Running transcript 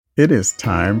It is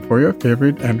time for your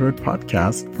favorite Android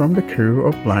podcast from the crew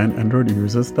of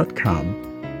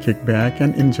blindandroidusers.com. Kick back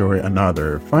and enjoy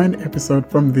another fine episode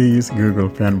from these Google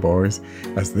fanboys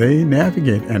as they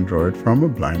navigate Android from a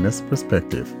blindness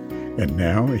perspective. And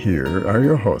now, here are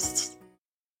your hosts.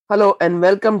 Hello and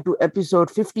welcome to episode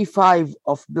 55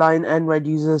 of Blind Android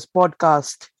Users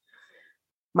podcast.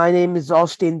 My name is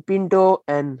Austin Pinto,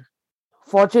 and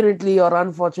fortunately or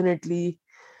unfortunately,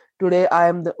 today I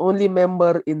am the only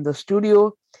member in the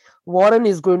studio. Warren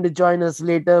is going to join us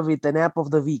later with an app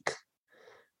of the week.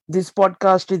 This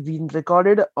podcast is being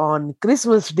recorded on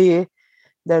Christmas Day,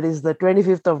 that is the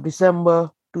 25th of December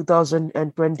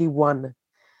 2021.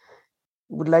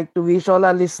 Would like to wish all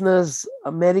our listeners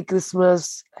a Merry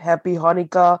Christmas, Happy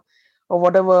Hanukkah, or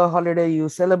whatever holiday you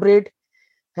celebrate.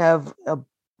 Have a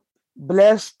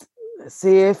blessed,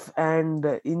 safe,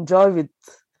 and enjoy with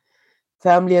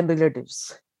family and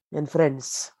relatives and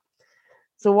friends.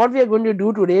 So, what we are going to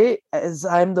do today, as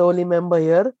I'm the only member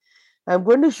here, I'm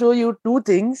going to show you two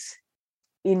things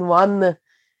in one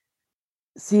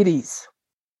series.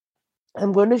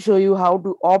 I'm going to show you how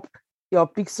to opt your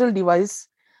Pixel device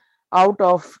out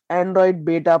of Android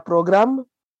beta program,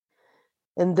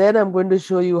 and then I'm going to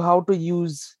show you how to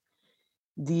use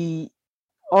the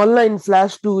online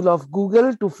flash tool of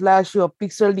Google to flash your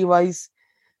Pixel device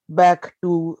back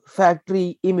to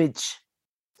factory image.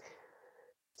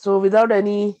 So without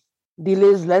any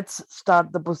delays, let's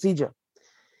start the procedure.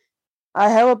 I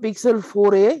have a Pixel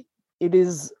 4a. It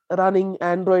is running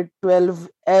Android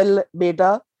 12L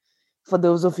beta. For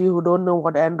those of you who don't know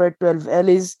what Android 12L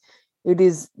is, it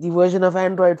is the version of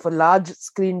Android for large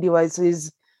screen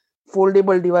devices,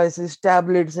 foldable devices,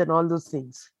 tablets, and all those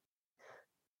things.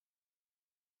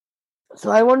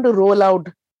 So I want to roll out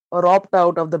or opt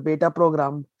out of the beta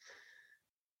program.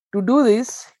 To do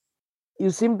this, you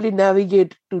simply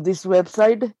navigate to this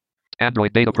website.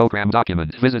 Android beta program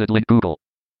document. Visited link Google.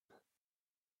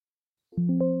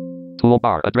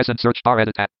 Toolbar. Address and search bar.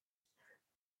 Edit.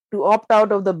 To opt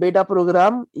out of the beta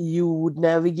program, you would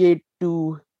navigate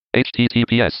to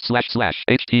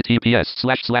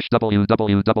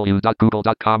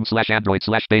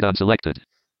https://www.google.com/android/beta unselected.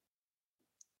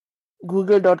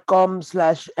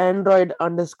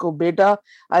 google.com/android_beta.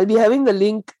 I'll be having the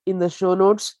link in the show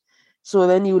notes. So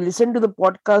when you listen to the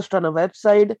podcast on a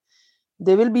website,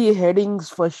 there will be headings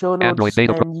for show notes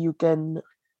and you can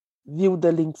view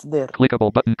the links there.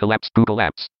 Clickable button collapse Google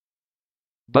Apps.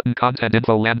 Button content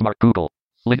info landmark Google.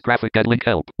 Link graphic get link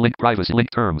help. Link privacy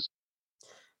link terms.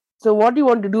 So what you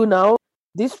want to do now,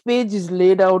 this page is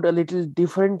laid out a little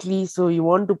differently. So you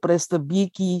want to press the B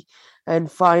key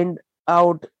and find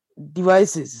out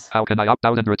devices. How can I opt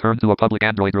out and return to a public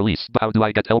Android release? How do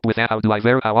I get help with that? How do I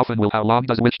verify? How often will? How long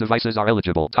does? Which devices are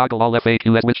eligible? Toggle all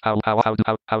FAQs. Which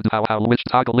which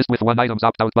toggle list with one items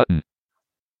opt out button.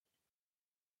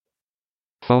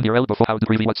 Phone URL before how to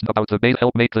preview what's about the beta.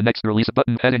 Help make the next release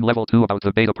button. Heading level 2 about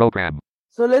the beta program.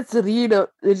 So let's read a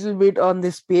little bit on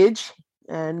this page.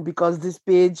 And because this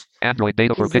page Android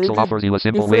beta for Pixel offers you a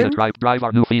simple way to drive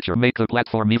our new feature. Make the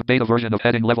platform beta version of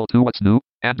heading level 2. What's new?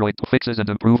 Android fixes and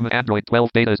improvement. Android 12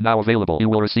 beta is now available. You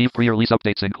will receive pre-release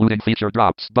updates including feature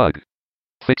drops, bug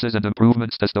fixes and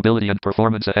improvements to stability and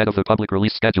performance ahead of the public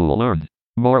release schedule. Learn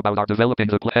more about our developing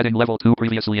the heading level 2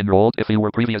 previously enrolled. If you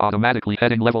were previous automatically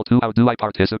heading level 2, how do I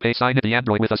participate? Sign in the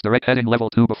Android with us direct heading level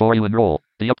 2 before you enroll.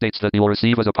 The updates that you will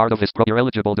receive as a part of this your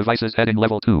eligible devices heading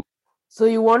level 2. So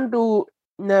you want to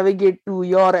navigate to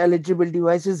your eligible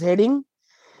devices heading.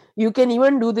 You can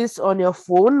even do this on your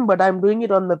phone, but I'm doing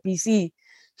it on the PC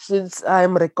since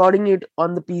I'm recording it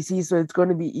on the PC, so it's going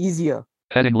to be easier.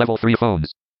 Heading level 3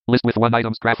 phones. List with one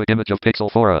items graphic image of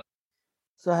Pixel 4a.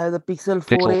 So I have the Pixel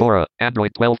 4a. Pixel 4a,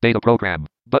 Android 12 beta program.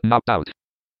 Button opt out.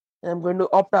 I'm going to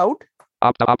opt out.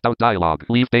 Opt out dialog.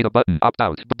 Leave beta button. Opt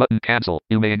out. Button cancel.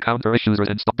 You may encounter issues or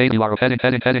install beta. You are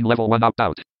heading level 1 opt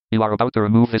out. You are about to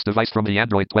remove this device from the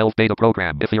Android 12 beta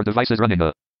program. If your device is running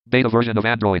a beta version of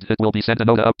Android, it will be sent a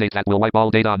Nota update that will wipe all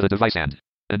data on the device and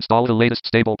install the latest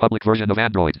stable public version of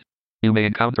Android. You may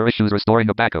encounter issues restoring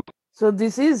a backup. So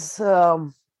this is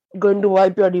going to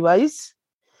wipe your device.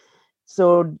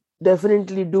 So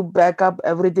definitely do backup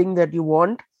everything that you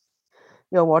want,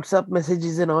 your WhatsApp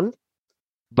messages and all.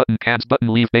 Button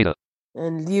leave beta.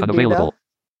 And leave unavailable. Beta.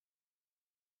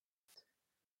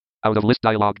 Out of list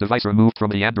dialog. Device removed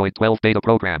from the Android 12 beta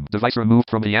program. Device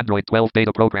removed from the Android 12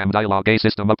 beta program dialog. A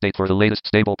system update for the latest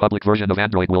stable public version of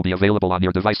Android will be available on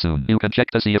your device soon. You can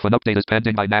check to see if an update is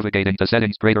pending by navigating to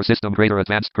settings, greater system, greater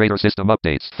advanced, greater system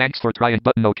updates. Thanks for trying.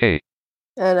 Button OK.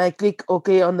 And I click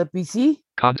OK on the PC.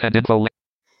 Content info.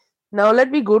 Now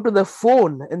let me go to the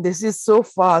phone, and this is so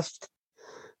fast.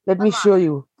 Let me show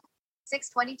you.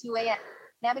 6:22 a.m.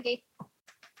 Navigate.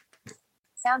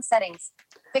 Sound settings.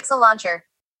 Pixel launcher.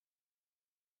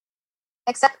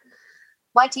 Accept.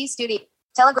 YT Studio.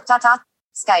 Telegram. Tata.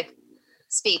 Skype.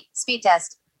 Speed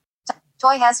test.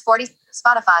 Toy has 40.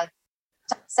 Spotify.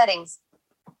 Settings.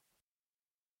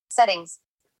 Settings.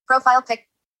 Profile pic.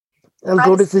 I'll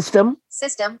go to system.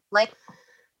 System. Like.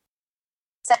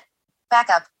 Set.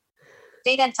 Backup.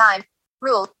 Date and time.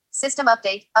 Rule. System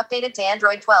update. Updated to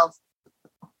Android 12.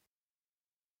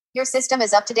 Your system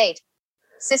is up to date.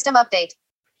 System update.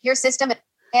 Your system.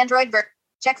 Android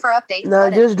check for update. Now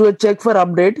button. just do a check for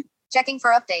update. Checking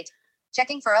for update.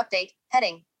 Checking for update.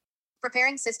 Heading.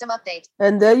 Preparing system update.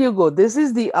 And there you go. This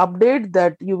is the update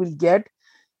that you will get.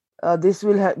 This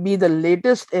will be the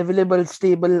latest available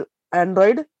stable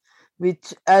Android,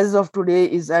 which as of today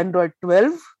is Android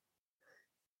 12.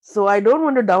 So I don't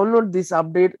want to download this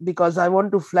update because I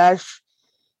want to flash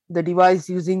the device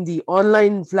using the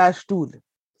online flash tool.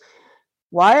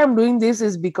 Why I'm doing this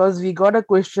is because we got a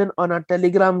question on our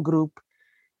Telegram group.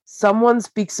 Someone's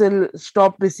Pixel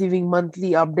stopped receiving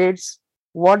monthly updates,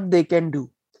 what they can do.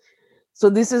 So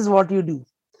this is what you do.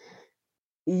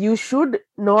 You should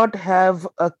not have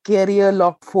a carrier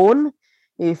locked phone.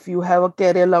 If you have a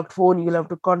carrier locked phone, you'll have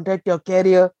to contact your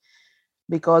carrier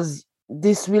because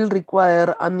this will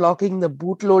require unlocking the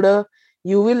bootloader.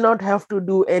 You will not have to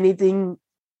do anything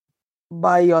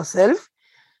by yourself.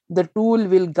 The tool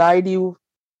will guide you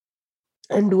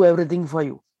and do everything for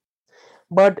you.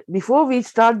 But before we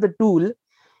start the tool,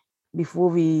 before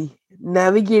we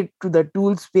navigate to the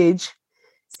tools page,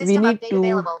 System we need update to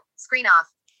available. Screen off.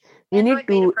 we need Android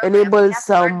beta to program. enable Tap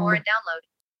to learn more some and download.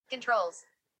 Controls.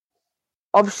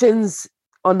 options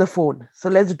on the phone. So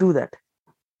let's do that.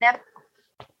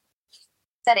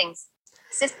 Settings.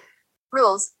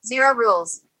 Rules. 0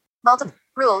 rules. Multiple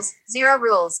rules. 0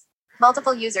 rules.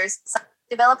 Multiple users.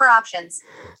 Developer options.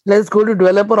 Let's go to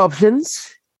developer options.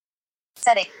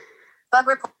 Setting. Bug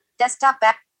report. Desktop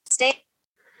back. State.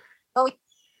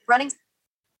 Running.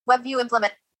 Web view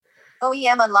implement.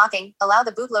 OEM unlocking. Allow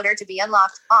the bootloader to be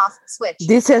unlocked. Off. Switch.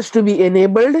 This has to be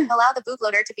enabled. Allow the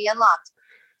bootloader to be unlocked.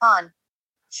 On.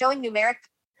 Showing numeric.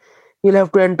 You'll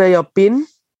have to enter your PIN.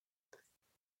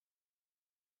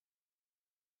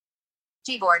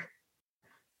 Gboard.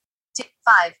 2,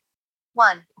 5,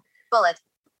 1. Bullet.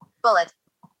 Bullet.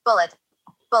 Bullet.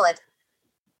 Bullet.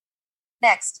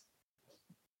 Next.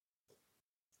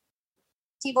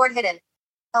 Keyboard hidden.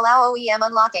 Allow OEM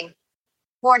unlocking.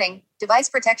 Warning. Device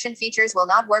protection features will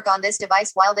not work on this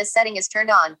device while this setting is turned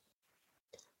on.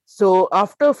 So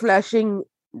after flashing,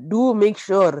 do make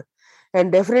sure,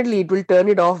 and definitely it will turn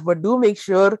it off, but do make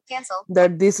sure Cancel.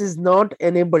 that this is not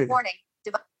enabled. Warning.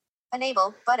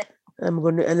 Enable button. I'm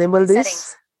going to enable this.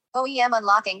 Settings. OEM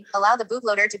unlocking. Allow the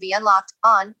bootloader to be unlocked.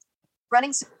 On.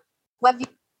 Running. Web view.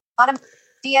 Autumn.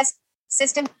 DS.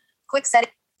 System. Quick setting.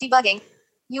 Debugging.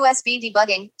 USB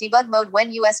debugging. Debug mode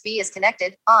when USB is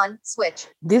connected. On. Switch.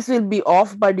 This will be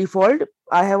off by default.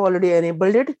 I have already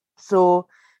enabled it. So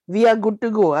we are good to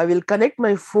go. I will connect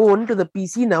my phone to the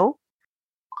PC now.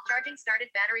 Charging started.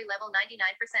 Battery level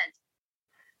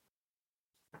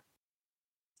 99%.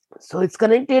 So it's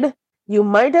connected. You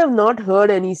might have not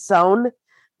heard any sound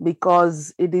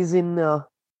because it is in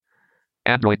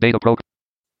Android beta program.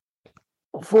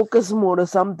 focus mode or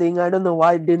something. I don't know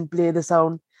why it didn't play the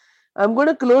sound. I'm going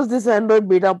to close this Android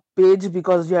beta page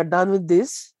because we are done with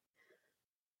this.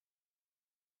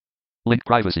 Link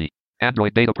privacy.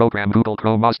 Android beta program Google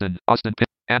Chrome Austin Pin.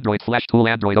 Android Flash Tool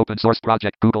Android Open Source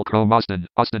Project Google Chrome Austin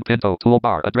Pinto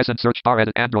Toolbar Address and Search Bar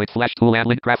Edit Android Flash Tool and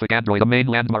Link Graphic Android a main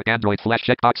landmark Android Flash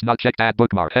checkbox not checked add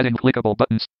bookmark heading clickable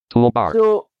buttons Toolbar.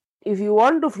 So if you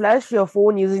want to flash your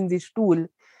phone using this tool,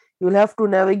 you'll have to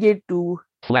navigate to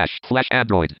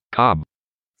flash.android.com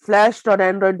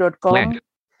flash.android.com blank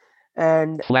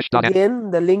and flash.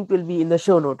 again the link will be in the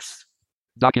show notes.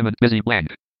 Document busy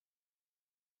blank.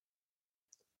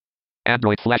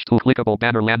 Android Flash Tool clickable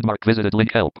banner landmark visited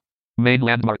link help. Main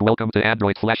landmark welcome to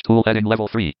Android Flash Tool heading level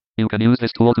 3. You can use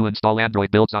this tool to install Android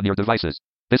builds on your devices.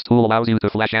 This tool allows you to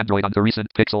flash Android onto recent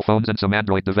Pixel phones and some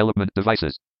Android development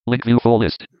devices. Link view full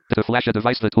list. To flash a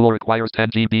device the tool requires 10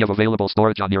 GB of available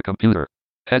storage on your computer.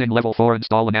 Heading level 4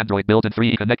 install an Android build and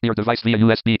 3 connect your device via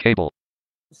USB cable.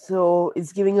 So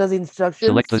it's giving us instructions.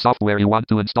 Select the software you want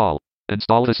to install.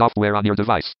 Install the software on your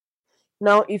device.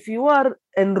 Now, if you are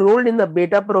enrolled in the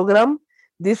beta program,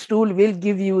 this tool will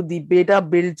give you the beta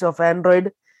builds of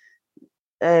Android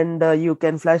and you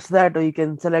can flash that or you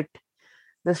can select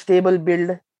the stable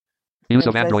build. Use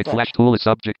of Android Flash Tool is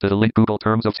subject to the link Google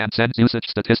Terms of and Sends Usage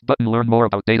Statist button. Learn more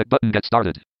about data button. Get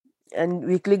started. And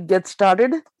we click Get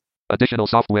Started. Additional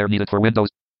software needed for Windows.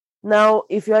 Now,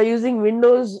 if you are using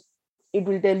Windows, it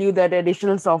will tell you that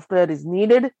additional software is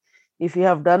needed. If you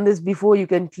have done this before, you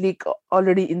can click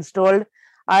already installed.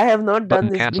 I have not done Button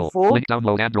this cancel. before, Link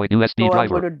download Android USB so I'm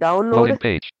driver. going to download Loading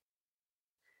page.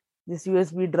 this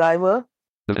USB driver.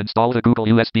 Install the Google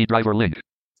USB driver link.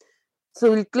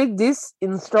 So we'll click this,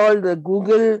 install the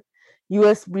Google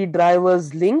USB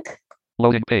drivers link.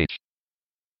 Loading page.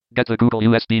 Get the Google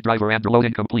USB driver and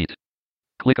loading complete.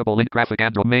 Clickable link graphic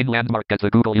Android main landmark. Get the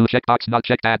Google U checkbox not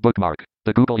checked. Add bookmark.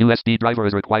 The Google USB driver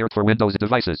is required for Windows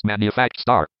devices.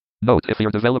 Manufacturer. Note, if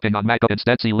you're developing on Mac,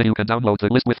 instead see link. You can download the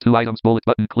list with 2 items. Bullet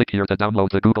button. Click here to download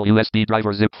the Google USB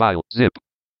driver zip file. Zip.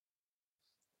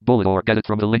 Bullet or get it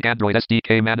from the link Android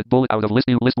SDK managed bullet out of list.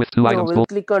 List with 2 items. We'll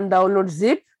click on download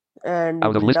zip and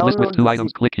out of list with 2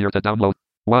 items. Click here to download.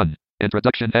 1.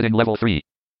 Introduction heading level 3.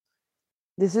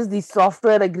 This is the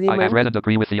software agreement. I have read and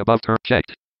agree with the above term.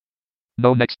 Checked.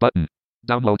 No next button.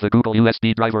 Download the Google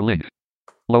USB driver link.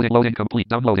 Loading complete.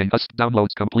 Downloading us.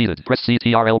 Downloads completed. Press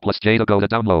Ctrl+J to go to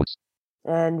downloads.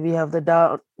 And we have the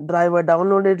driver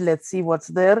downloaded. Let's see what's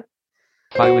there.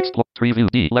 File explore. Preview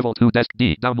D. Level 2 desk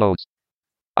D. Downloads.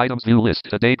 Items view list.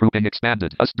 Today grouping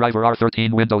expanded. US driver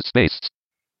R13 Windows space.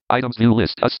 Items view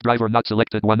list. US driver not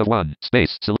selected 1 of 1.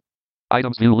 Space.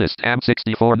 Items view list.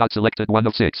 AM64 not selected 1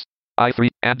 of 6. i3.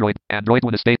 Android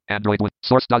 1 state. Android 1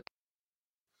 source.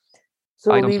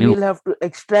 So items we will have to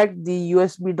extract the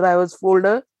USB drivers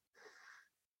folder.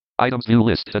 Items view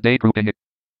list. Today grouping.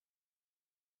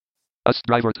 US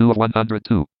driver 2 of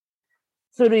 102.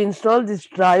 So to install this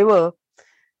driver,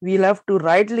 we'll have to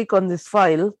right click on this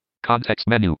file. Context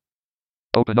menu.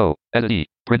 Open O. Edit E.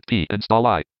 Print P. Install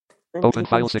I. Open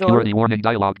file install. Security warning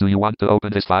dialog. Do you want to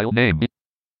open this file? Name.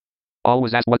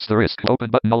 Always ask what's the risk. Open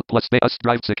button Alt plus space.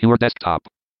 Drive secure desktop.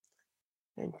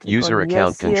 User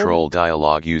account control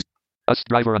dialog. Use US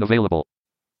driver unavailable.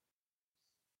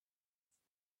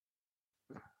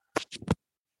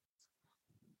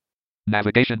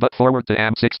 Navigation but forward to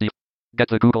AM60. Get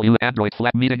the Google U Android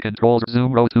flat meeting controls.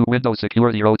 Zoom row 2 Windows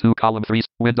security row 2 column 3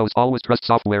 Windows always trust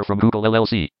software from Google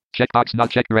LLC. Checkbox not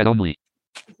checked read only.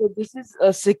 So this is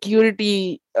a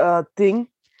security thing.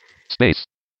 Space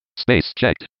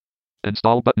checked.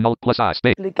 Install button Alt plus I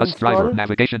space. Click US driver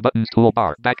navigation buttons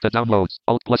toolbar. Back to downloads.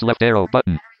 Alt plus left arrow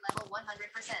button.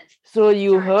 So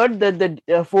you heard that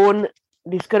the phone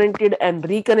disconnected and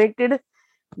reconnected.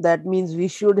 That means we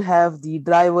should have the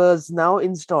drivers now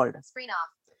installed. Screen off.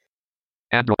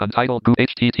 Android untitled Go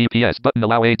HTTPS button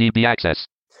allow ADB access.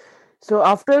 So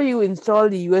after you install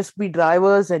the USB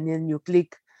drivers and then you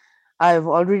click I've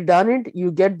already done it,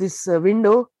 you get this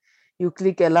window. You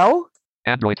click allow.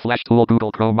 Android Flash Tool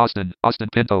Google Chrome Austin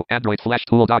Pinto Android Flash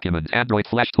Tool document Android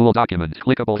Flash Tool document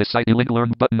clickable this site link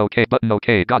learn button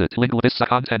OK got it link this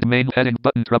content main heading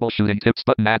button troubleshooting tips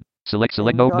button add select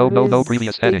no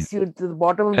previous heading you to the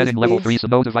bottom of heading this level page. 3 so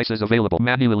no devices available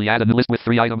manually add a list with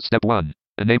 3 items step 1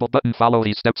 enable button follow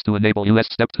these steps to enable US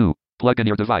step 2 plug in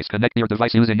your device connect your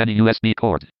device using any USB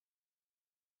cord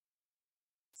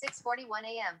 6:41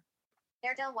 a.m.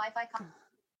 Airtel Wi-Fi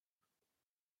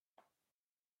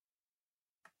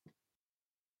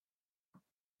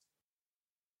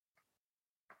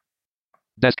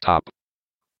desktop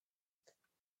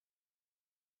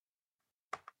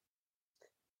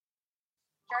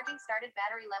charging started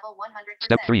battery level 100%.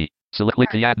 Step 3 click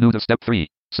the add new to step 3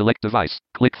 select device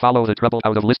click follow the trouble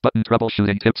out of list button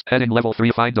troubleshooting tips heading level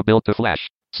 3 find a build to flash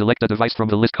select a device from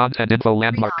the list content info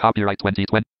landmark copyright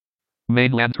 2020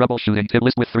 main land troubleshooting tip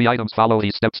list with 3 items follow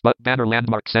these steps but banner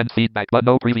landmark send feedback but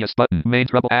no previous button main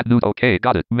trouble add new OK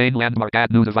got it main landmark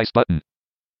add new device button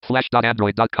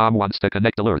flash.android.com wants to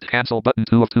connect alert cancel button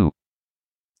 2 of 2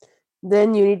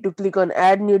 then you need to click on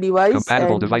add new device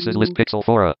compatible devices list Pixel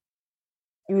 4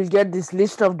 you will get this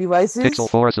list of devices. Pixel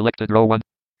 4 selected row 1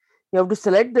 you have to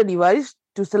select the device.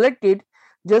 To select it,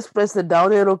 just press the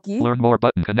down arrow key. Learn more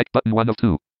button connect button 1 of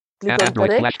 2 Click on Android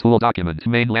connect. Flash Tool document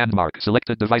main landmark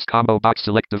selected device combo box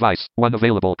select device 1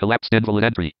 available collapsed invalid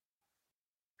entry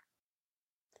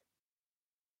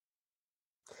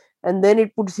And then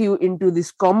it puts you into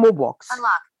this combo box.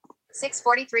 Unlock.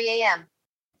 6:43 a.m.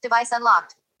 Device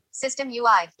unlocked. System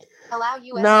UI. Allow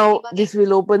USB Now debugging. this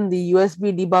will open the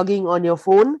USB debugging on your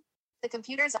phone. The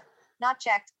computers are not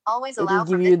checked. Always It allow will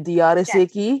give for you the RSA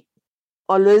checked. key.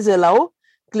 Always allow.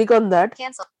 Click on that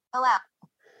Cancel. Allow.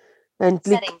 and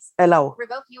click Settings. allow.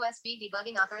 Revoke USB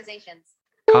debugging authorizations.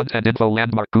 content info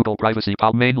landmark Google privacy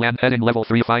pol main land heading level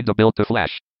 3 find a build to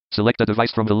flash select a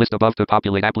device from the list above to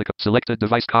populate applicable selected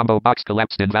device combo box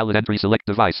collapsed invalid entry select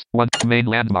device 1 main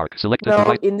landmark selected Now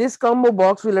device in this combo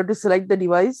box we'll have to select the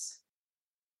device.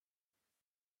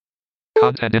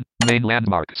 Content in main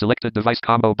landmark. Selected device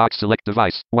combo box. Select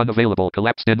device. One available.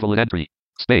 Collapsed invalid entry.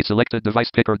 Space. Selected device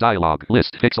picker dialog.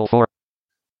 List. Pixel 4.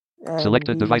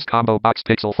 Selected device combo box.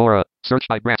 Pixel 4. Search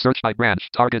by branch. Search by branch.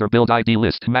 Target or build ID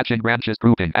list. Matching branches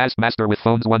grouping as master with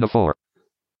phones 1 of 4.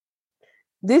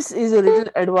 This is a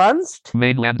little advanced.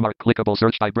 Main landmark. Clickable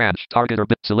search by branch. Target or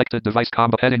build. Selected device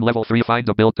combo. Heading level 3. Find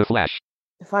a build to flash.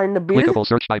 Find a build. Clickable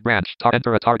search by branch.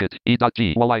 Enter a target.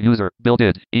 E.G. Y user. Build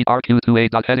id.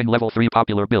 ERQ2A. Heading level 3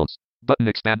 popular builds. Button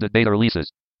expanded beta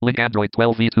releases. Link Android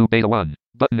 12 V2 beta 1.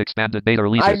 Button expanded beta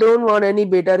releases. I don't want any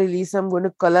beta release. I'm going to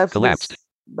collapsed. This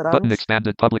button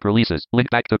expanded public releases. Link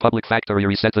back to public factory.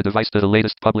 Reset the device to the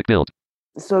latest public build.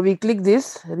 So we click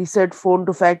this. Reset phone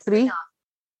to factory.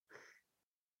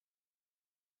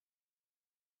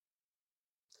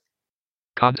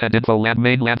 Content info land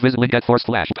main land visit link at force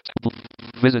flash.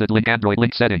 Visited link Android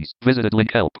link settings. Visited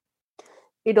link help.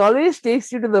 It always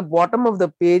takes you to the bottom of the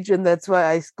page, and that's why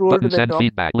I scroll button to the send top.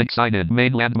 Feedback link sign in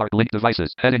main landmark link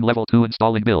devices. Heading level 2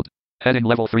 installing build. Heading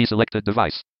level 3 selected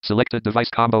device. Selected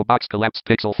device combo box collapsed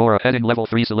Pixel 4. Heading level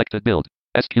 3 selected build.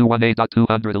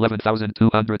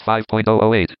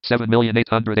 SQ1A.211,205.008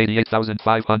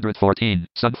 7,888,514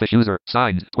 Sunfish user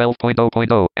signed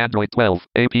 12.0.0 Android 12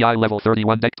 API level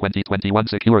 31 DEC 2021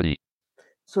 security.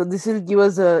 So this will give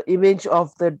us an image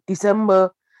of the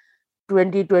December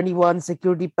 2021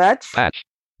 security patch.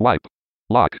 Wipe.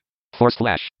 Lock. Force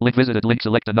flash. Link visited. Link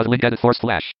select another link edit. Force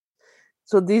flash.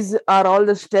 So these are all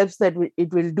the steps that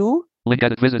it will do. Link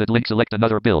edit visited. Link select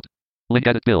another build. Link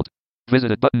edit build.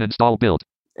 Visited button install build.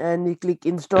 And we click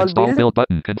install build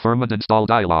button. Confirm and install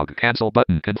dialog. Cancel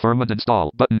button. Confirm and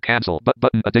install button. Cancel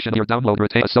button. Addition your download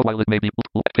retain. So while it may be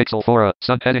Pixel 4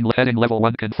 Sun heading level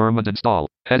 1. Confirm and install.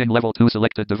 Heading level 2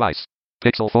 selected device.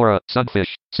 Pixel 4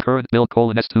 Sunfish. Current build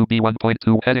S2B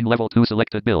 1.2. Heading level 2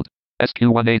 selected build.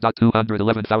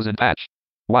 SQ1A.211,000 patch.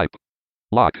 Wipe.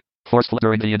 Lock. Force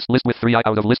during the list with 3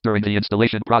 out of list during the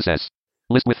installation process.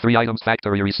 List with 3 items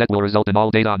factory reset will result in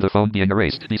all data on the phone being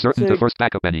erased. Be certain to first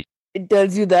backup any. It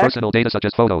tells you that. Personal data such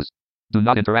as photos. Do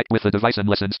not interact with the device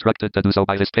unless instructed to do so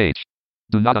by this page.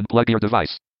 Do not unplug your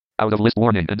device. Out of list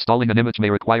warning. Installing an image may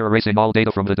require erasing all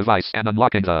data from the device and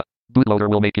unlocking the bootloader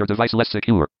will make your device less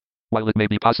secure. While it may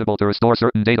be possible to restore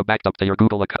certain data backed up to your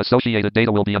Google account, associated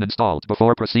data will be uninstalled.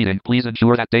 Before proceeding, please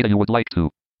ensure that data you would like to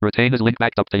retain is linked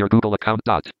backed up to your Google account.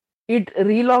 It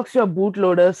relocks your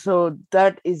bootloader, so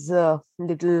that is a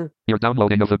little... Your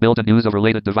downloading of the build and use of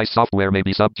related device software may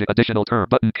be subject additional term.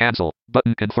 Button cancel.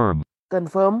 Button confirm.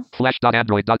 Confirm.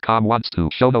 Flash.android.com wants to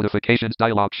show notifications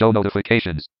dialog. Show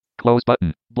notifications. Close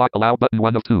button. Block allow button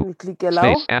 1 of 2. We click allow.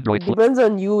 Space Android. It depends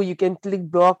on you. You can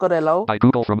click block or allow. By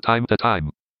Google from time to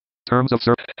time. Terms of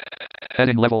service.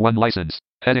 Heading level 1 license.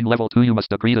 Heading level 2 you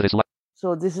must agree to this.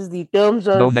 So this is the terms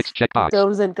of no next checkbox.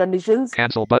 Terms and conditions.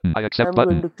 Cancel button. I accept I'm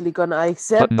button. going to click on I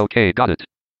accept. Button OK. Got it.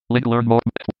 Link learn more.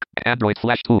 Android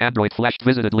Flash 2. Android Flash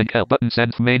visited link help button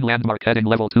send main landmark heading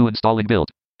level 2 installing build.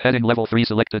 Heading level 3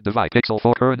 selected device. Pixel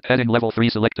 4 current heading level 3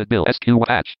 selected build. SQ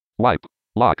patch. Wipe.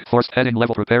 Lock. Force heading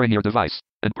level preparing your device.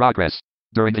 In progress.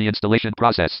 During the installation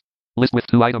process. List with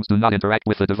 2 items. Do not interact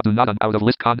with the device. Do not out of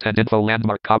list content info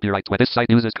landmark copyright. When this site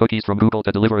uses cookies from Google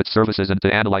to deliver its services and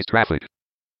to analyze traffic.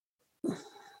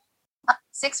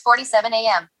 6:47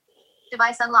 a.m.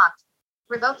 Device unlocked.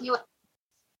 Revoke you.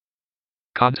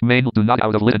 Main do not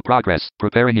out of list in progress.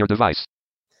 Preparing your device.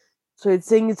 So it's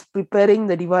saying it's preparing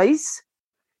the device.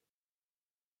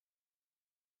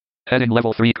 Heading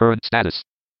level 3 current status.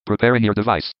 Preparing your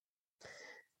device.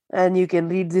 And you can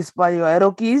read this by your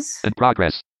arrow keys. In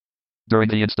progress. During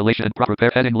the installation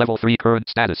prepare heading level 3 current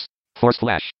status. Force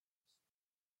flash.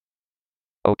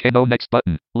 OK no next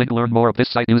button. Link learn more of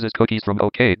this site uses cookies from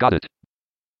OK got it.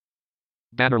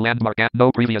 Banner landmark at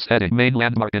no previous heading. Main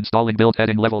landmark installing build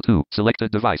heading level 2.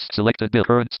 Selected device. Selected build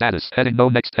current status. Heading no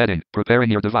next heading. Preparing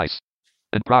your device.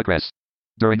 In progress.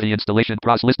 During the installation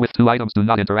process list with 2 items do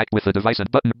not interact with the device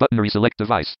and button reselect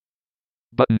device.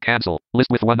 Button cancel.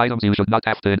 List with 1 items you should not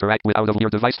have to interact with out of your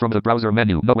device from the browser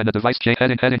menu. No when the device change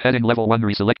heading level 1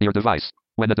 reselect your device.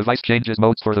 When the device changes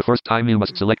modes for the first time you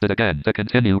must select it again. To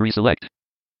continue reselect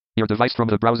your device from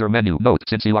the browser menu. Note,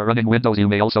 since you are running Windows you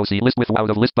may also see list with out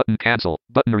of list button cancel.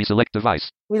 Button reselect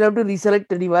device. We'll have to reselect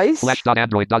the device.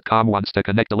 Flash.android.com wants to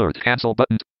connect alert. Cancel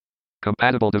button.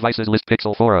 Compatible devices list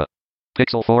Pixel 4.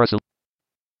 Pixel 4.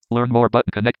 Learn more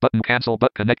button connect button cancel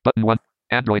but connect button 1.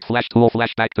 Android Flash tool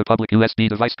flashback to public USB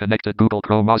device connected Google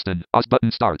Chrome Austin. Oz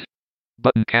button start.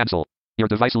 Button cancel. Your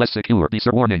device less secure. Be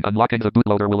warning. Unlocking the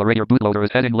bootloader will array your bootloader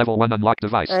is heading level 1 unlock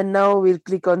device. And now we'll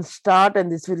click on start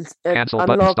and this will cancel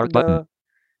unlock button start the button.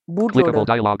 bootloader. Clickable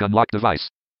dialog unlock device.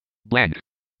 Blank.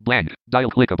 Blank. Dial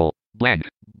clickable. Blank.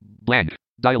 Blank.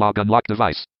 Dialog unlock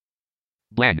device.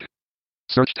 Blank.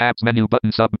 Search tabs menu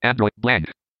button sub Android blank.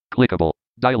 Clickable.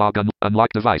 Dialog unlock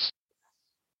device.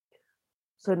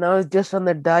 So now it's just on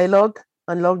the dialog,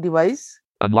 unlock device.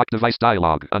 Unlock device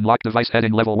dialog. Unlock device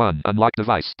heading level 1. Unlock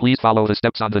device. Please follow the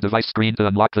steps on the device screen to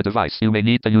unlock the device. You may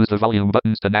need to use the volume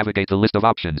buttons to navigate the list of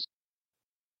options.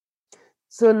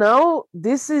 So now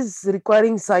this is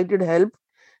requiring sighted help.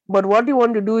 But what you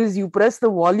want to do is you press the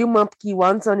volume up key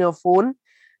once on your phone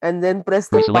and then press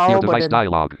the Reselect power your device button.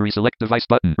 dialog. Reselect device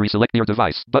button. Reselect your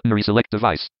device. Button reselect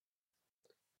device.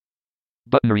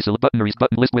 Button reselect button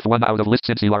button list with one out of list.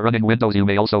 Since you are running Windows, you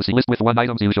may also see list with one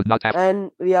items you should not have.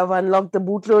 And we have unlocked the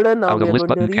bootloader. Now Out we of are list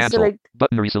going button to cancel. reselect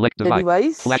Button reselect the device.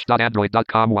 device.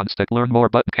 Flash.android.com wants to learn more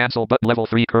button cancel button level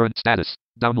 3 current status.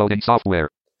 Downloading software.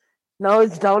 Now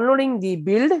it's downloading the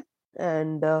build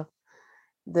and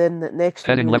then next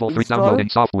Heading level 3 downloading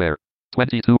software.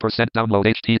 22% download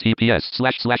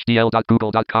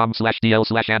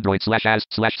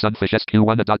https://dl.google.com/dl/android/as/sunfish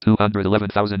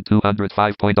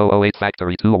sq1.211211,205.008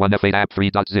 factory 201f8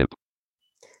 app3.zip.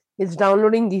 It's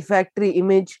downloading the factory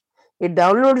image. It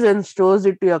downloads and stores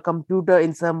it to your computer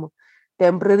in some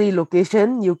temporary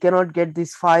location. You cannot get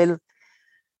this file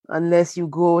unless you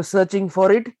go searching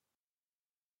for it.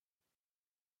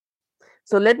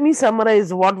 So let me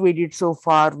summarize what we did so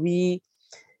far. We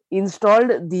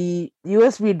installed the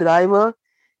USB driver.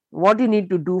 What you need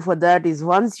to do for that is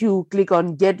once you click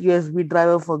on get USB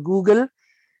driver for Google,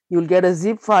 you'll get a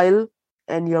zip file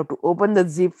and you have to open the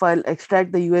zip file,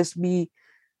 extract the USB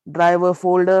driver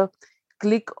folder,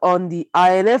 click on the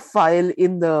INF file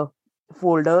in the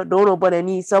folder, don't open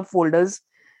any subfolders,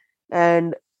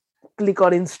 and click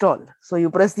on install. So you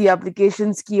press the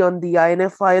applications key on the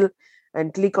INF file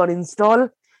and click on install.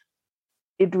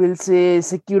 It will say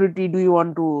security, do you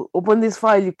want to open this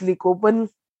file? You click open.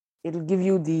 It will give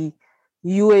you the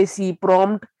UAC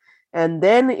prompt and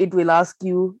then it will ask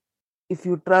you if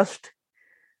you trust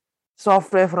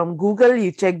software from Google.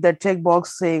 You check that checkbox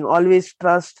saying always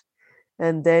trust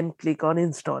and then click on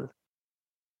install.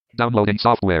 Downloading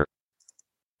software.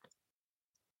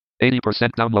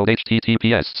 80% download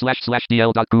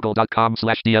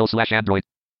https://dl.google.com/dl/android.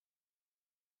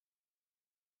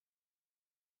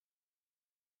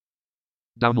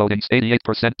 Downloading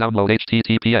 88% download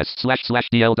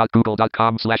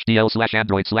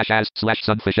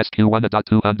https://dl.google.com/dl/android/as/sunfish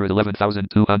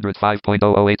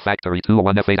sq1.211211,205.008 factory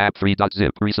 201f8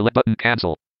 app3.zip. Reselect button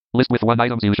cancel. List with one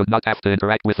items you should not have to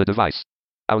interact with the device.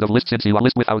 Out of list since you are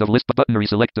list with out of list button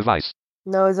reselect device.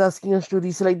 Now it's asking us to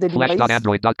reselect the device.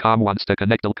 Flash.android.com wants to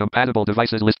connect the compatible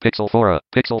devices list Pixel 4.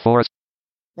 Pixel 4.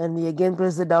 And we again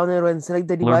press the down arrow and select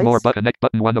the device. Learn more button connect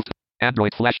button 1 of 2.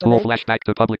 Android flash tool flashback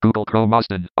to public Google Chrome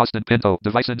Austin Pinto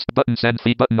device button send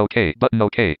feed button OK button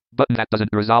that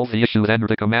doesn't resolve the issue then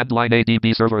the command line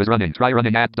ADB server is running. Try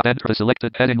running enter the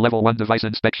selected heading level 1 device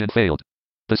inspection failed.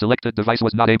 The selected device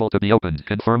was not able to be opened.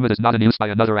 Confirm it is not in use by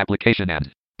another application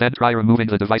and then try removing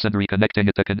the device and reconnecting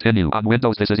it to continue. On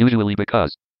Windows this is usually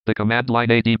because the command line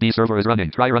ADB server is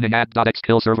running. Try running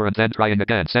add.xkill server and then trying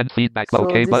again. Send feedback. So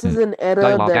OK this button. is an error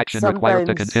Dialog that action required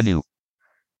to continue.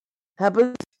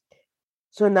 Happens.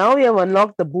 So now we have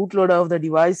unlocked the bootloader of the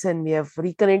device and we have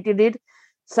reconnected it.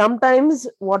 Sometimes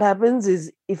what happens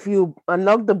is if you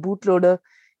unlock the bootloader,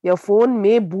 your phone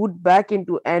may boot back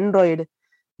into Android.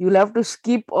 You'll have to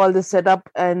skip all the setup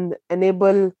and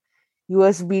enable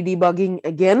USB debugging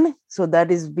again. So that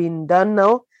is being done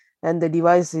now and the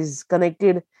device is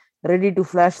connected, ready to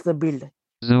flash the build.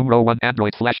 Zoom row 1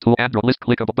 Android flash tool Android list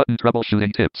clickable button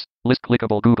troubleshooting tips. List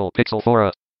clickable Google Pixel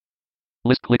 4.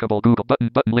 List clickable Google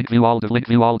button link view all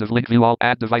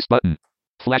add device button.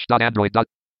 Flash.android.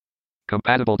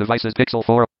 Compatible devices Pixel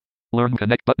 4. Learn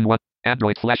connect button 1.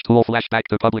 Android flash tool flashback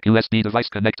to public USB device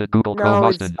connected Google Chrome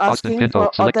Austin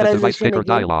Pinto selected device picker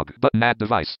dialog button add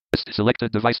device.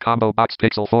 Selected device combo box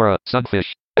Pixel 4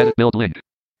 Sunfish edit build link.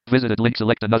 Visited link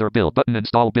select another build button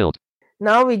install build.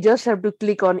 Now we just have to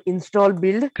click on install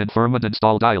build. Confirm and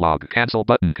install dialog cancel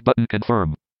button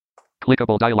confirm.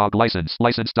 Clickable dialog license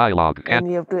dialog. And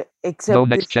we have to accept no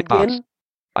next this checkbox. again.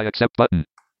 I accept button.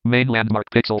 Main landmark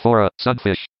Pixel 4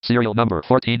 Sunfish serial number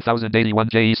 14081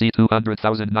 JEC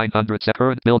 200,900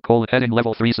 current build heading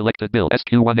level 3 selected build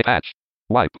SQ1 patch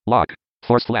wipe lock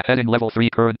force flat heading level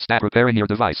 3 current stat preparing your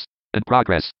device in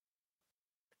progress.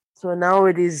 So now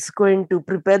it is going to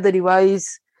prepare the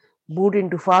device, boot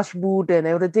into fast boot and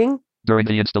everything. During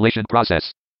the installation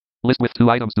process, list with 2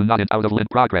 items do not out of in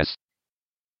progress.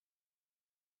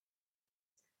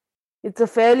 It's a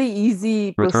fairly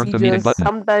easy procedure.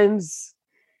 Sometimes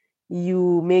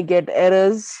you may get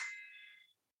errors.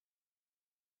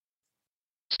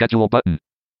 schedule button.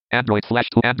 Android flash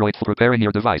to Android preparing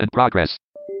your device in progress.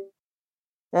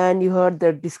 And you heard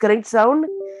the disconnect sound.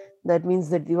 That means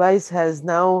the device has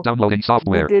now Downloading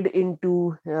software. booted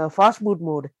into fast boot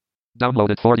mode.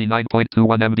 Downloaded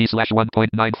 49.21 MB /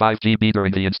 1.95 GB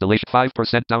during the installation.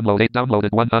 5% download. 8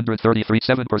 downloaded 133.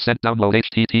 7% download.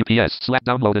 HTTPS /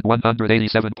 downloaded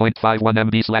 187.51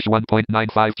 MB /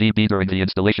 1.95 GB during the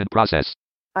installation process.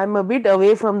 I'm a bit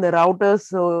away from the router,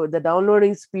 so the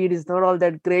downloading speed is not all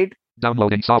that great.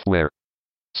 Downloading software.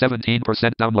 17%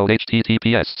 download.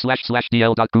 HTTPS /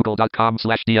 dl.google.com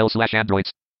 / dl /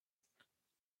 androids.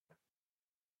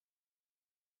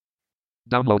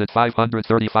 Downloaded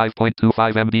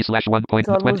 535.25 MB /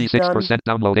 1.26%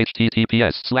 download.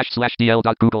 HTTPS /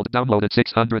 dl.google. Downloaded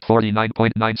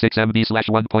 649.96 MB /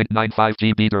 1.95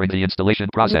 GB during the installation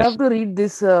process. You have to read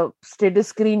this status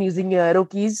screen using your arrow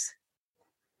keys.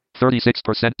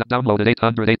 36% downloaded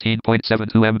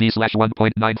 818.72 MB /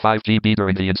 1.95 GB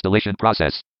during the installation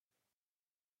process.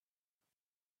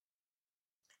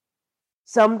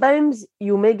 Sometimes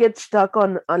you may get stuck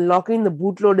on unlocking the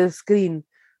bootloader screen.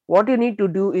 What you need to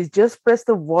do is just press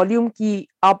the volume key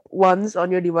up once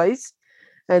on your device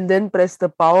and then press the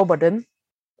power button.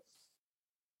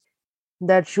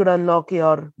 That should unlock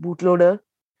your bootloader.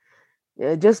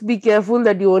 Just be careful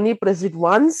that you only press it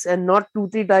once and not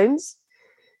 2-3 times.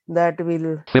 That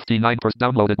will 59%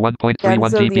 downloaded 1.31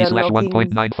 GB /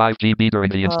 1.95 GB during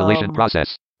the installation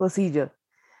process. Procedure.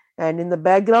 And in the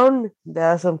background,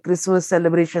 there are some Christmas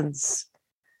celebrations.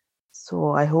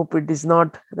 So I hope it is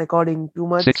not recording too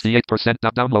much. 68%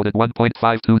 downloaded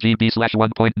 1.52 GB /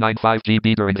 1.95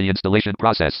 GB during the installation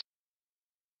process.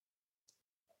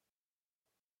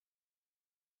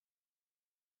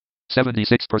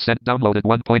 76% downloaded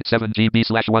 1.7 GB /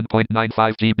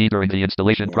 1.95 GB during the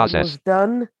installation process.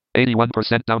 Done. 81%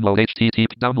 download. HTTP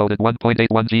downloaded 1.81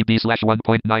 GB /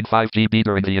 1.95 GB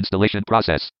during the installation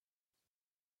process.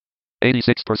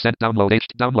 86% download.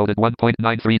 Downloaded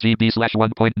 1.93 GB /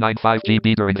 1.95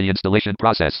 GB during the installation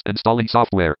process. Installing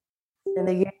software. And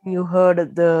again, you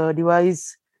heard the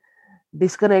device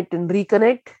disconnect and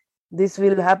reconnect. This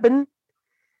will happen.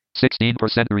 16%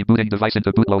 rebooting device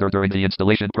into bootloader during the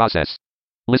installation process.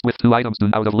 List with 2 items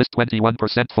done out of list.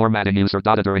 21% formatting user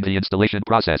data during the installation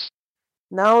process.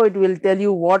 Now it will tell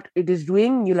you what it is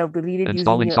doing. You'll have to read it.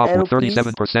 Installing using your software. arrow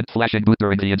 37% flashing boot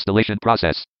during the installation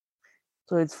process.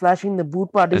 So it's flashing the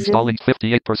boot partition. Installing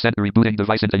 58% rebooting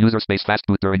device into user space fast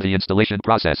boot during the installation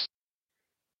process.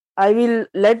 I will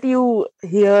let you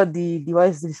hear the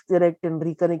device disconnect and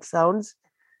reconnect sounds.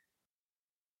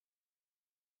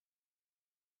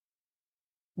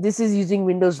 This is using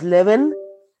Windows 11.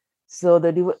 So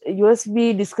the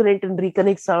USB disconnect and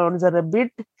reconnect sounds are a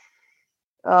bit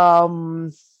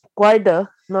quieter,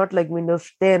 not like Windows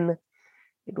 10.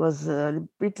 It was a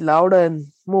bit louder and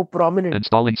more prominent.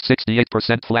 Installing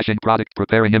 68% flashing product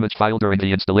preparing image file during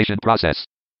the installation process.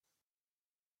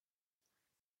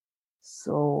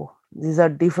 So these are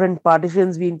different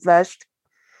partitions being flashed.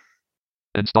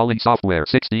 Installing software.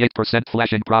 68%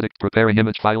 flashing product preparing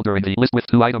image file during the list with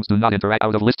 2 items do not interact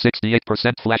out of list.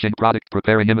 68% flashing product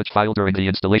preparing image file during the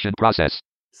installation process.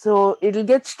 So it'll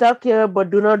get stuck here, but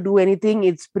do not do anything.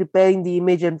 It's preparing the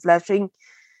image and flashing.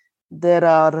 There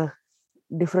are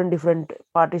different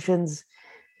partitions.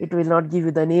 It will not give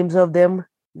you the names of them.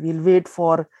 We'll wait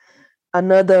for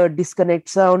another disconnect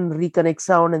sound, reconnect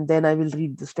sound, and then I will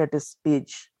read the status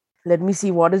page. Let me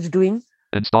see what it's doing.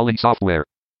 Installing software.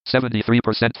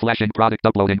 73% flashing product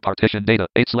uploading partition data.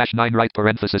 8/9 right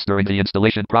parenthesis during the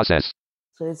installation process.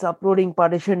 So it's uploading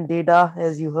partition data,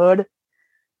 as you heard.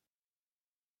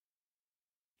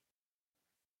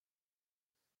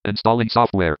 Installing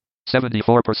software.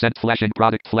 74% flashing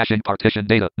product flashing partition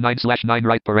data. 9/9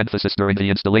 right parenthesis during the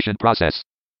installation process.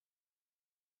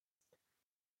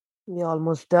 We're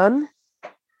almost done.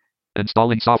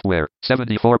 Installing software.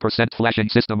 74% flashing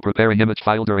system preparing image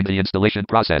file during the installation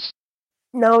process.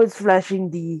 Now it's flashing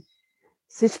the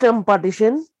system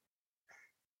partition,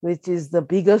 which is the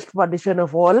biggest partition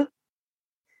of all.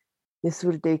 This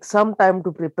will take some time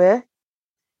to prepare.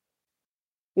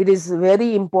 It is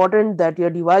very important that your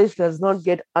device does not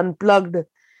get unplugged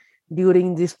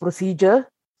during this procedure.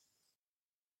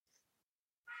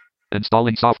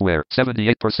 Installing software.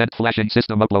 78% flashing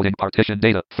system uploading partition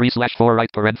data. 3/4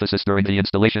 right parenthesis during the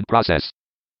installation process.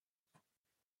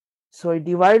 So it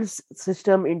divides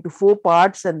system into 4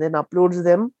 parts and then uploads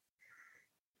them.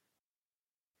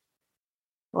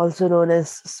 Also known as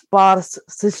sparse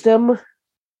system.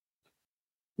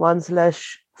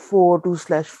 1/4,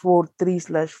 2/4,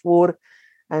 3/4,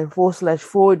 and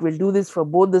 4/4. It will do this for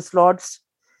both the slots.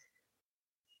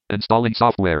 Installing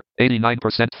software.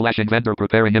 89% flashing vendor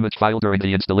preparing image file during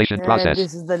the installation And process.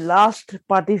 this is the last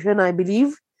partition, I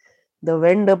believe. The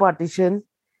vendor partition.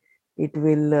 It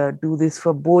will do this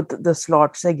for both the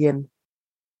slots again.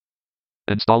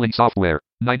 Installing software.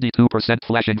 92%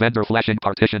 flashing vendor flashing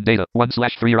partition data.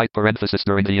 1/3 right parenthesis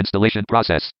during the installation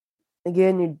process.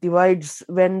 Again, it divides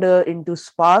vendor into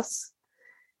sparse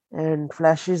and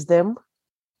flashes them.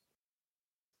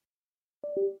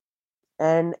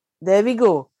 And there we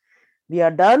go. We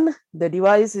are done. The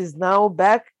device is now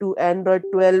back to Android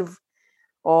 12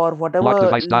 or whatever. Lock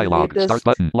device dialog. latest Start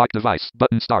button. Lock device.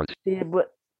 Button start.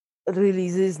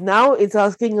 releases. Now it's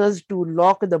asking us to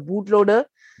lock the bootloader.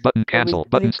 Button cancel.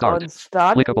 Button start.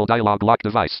 Clickable dialog. Lock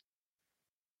device.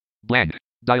 Blank.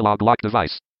 Dialog. Lock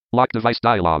device. Lock device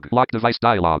dialog. Lock device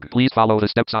dialog. Please follow the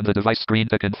steps on the device screen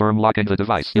to confirm locking the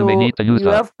device. So you may need to use you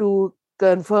have to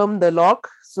confirm the lock.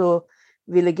 So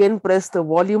we'll again press the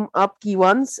volume up key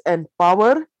once and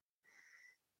power.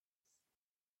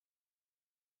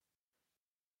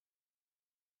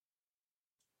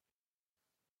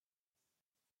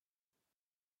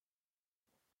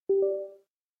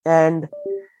 And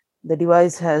the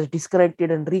device has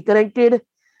disconnected and reconnected.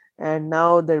 And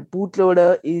now the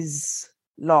bootloader is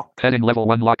locked. Heading level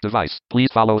 1 lock device.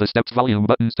 Please follow the steps volume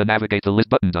buttons to navigate the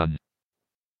list button done.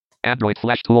 Android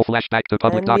flash tool flashback to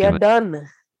public and document. We are done.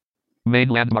 Main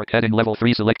landmark heading level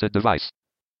 3 selected device.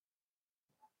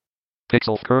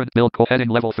 Pixel current build heading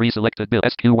level 3 selected build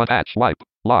SQ1 patch wipe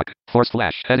lock force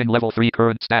flash heading level 3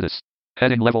 current status.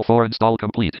 Heading level 4 install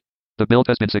complete. The build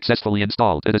has been successfully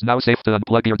installed. It is now safe to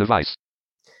unplug your device.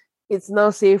 It's now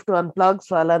safe to unplug.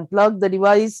 So I'll unplug the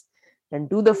device and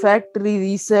do the factory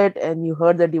reset, and you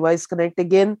heard the device connect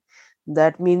again.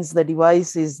 That means the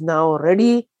device is now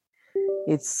ready.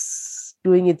 It's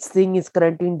doing its thing. It's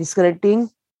connecting, disconnecting.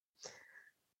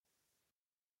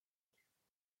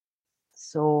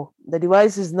 So the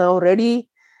device is now ready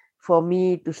for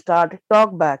me to start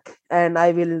TalkBack, and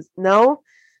I will now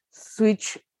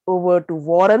switch over to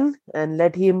Warren and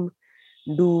let him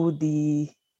do the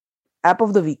app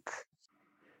of the week.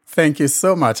 Thank you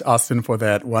so much, Austin, for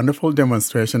that wonderful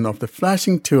demonstration of the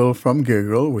flashing tool from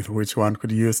Google, with which one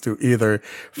could use to either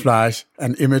flash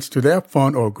an image to their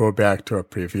phone or go back to a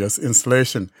previous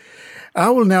installation. I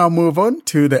will now move on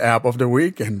to the app of the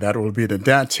week, and that will be the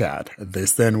Dat Chat.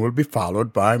 This then will be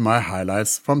followed by my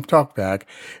highlights from TalkBack.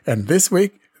 And this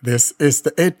week, this is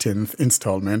the 18th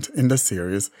installment in the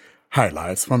series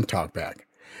Highlights from TalkBack.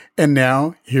 And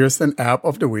now, here's an app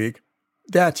of the week,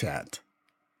 Dat Chat.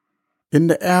 In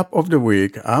the app of the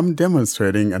week, I'm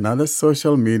demonstrating another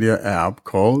social media app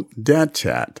called Dat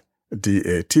Chat,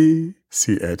 D-A-T-C-H-A-T,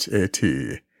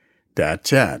 Dat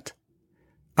Chat.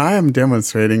 I am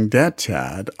demonstrating Dat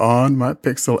Chat on my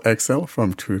Pixel XL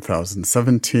from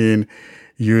 2017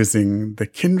 using the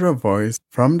Kindra voice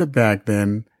from the back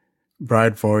then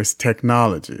Bright Voice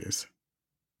Technologies.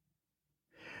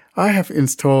 I have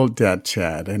installed Dat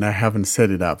Chat and I haven't set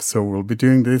it up, so we'll be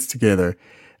doing this together.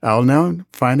 I'll now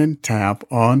find and tap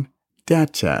on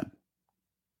Dat Chat.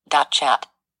 Dat Chat.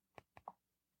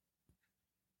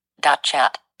 Dat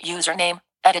Chat. Username.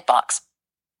 Edit box.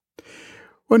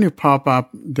 When you pop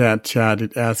up Dat Chat,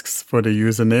 it asks for the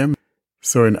username.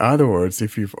 So in other words,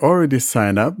 if you've already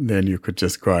signed up, then you could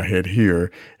just go ahead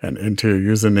here and enter your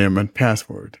username and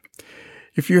password.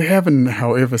 If you haven't,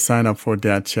 however, signed up for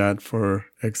Dat Chat, for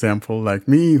example, like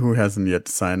me, who hasn't yet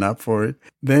signed up for it,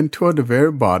 then toward the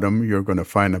very bottom, you're going to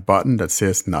find a button that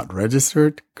says Not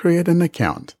Registered, Create an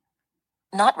Account.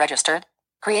 Not registered.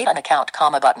 Create an account,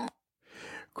 button.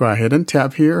 Go ahead and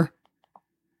tap here.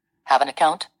 Have an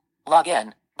account. Log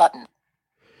in, button.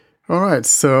 All right,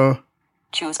 so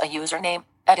choose a username,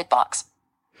 edit box.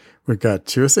 We got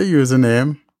choose a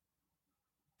username.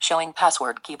 Showing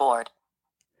password keyboard.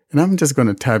 And I'm just going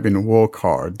to type in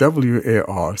Warcar,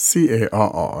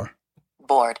 W-A-R-C-A-R-R.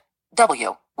 Board,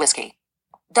 W, whiskey.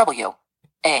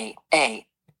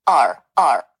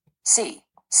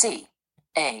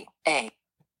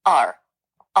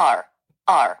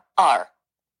 W-A-A-R-R-C-C-A-A-R-R-R.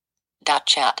 Dat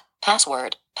Chat,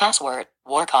 password,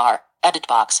 Warcar, edit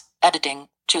box, editing,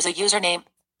 choose a username,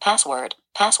 password,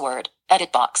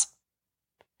 edit box.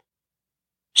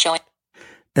 Showing.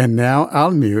 And now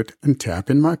I'll mute and tap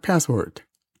in my password.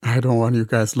 I don't want you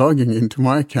guys logging into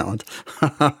my account.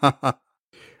 I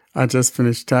just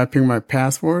finished typing my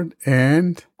password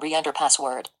and re-enter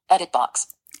password, edit box.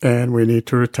 And we need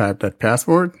to retype that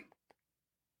password.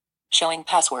 Showing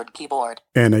password keyboard.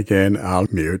 And again, I'll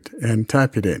mute and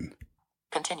type it in.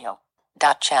 Continue.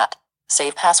 Dat Chat.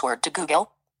 Save password to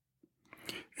Google.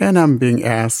 And I'm being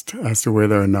asked as to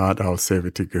whether or not I'll save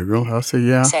it to Google. I'll say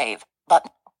yeah. Save button.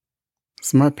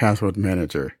 It's my password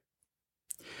manager.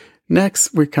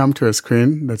 Next, we come to a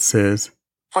screen that says,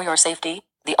 For your safety,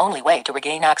 the only way to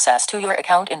regain access to your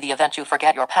account in the event you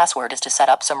forget your password is to set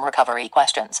up some recovery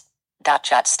questions.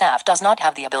 .chat staff does not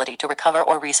have the ability to recover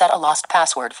or reset a lost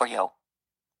password for you.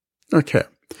 Okay.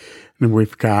 And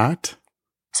we've got,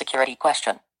 Security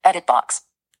question. Edit box.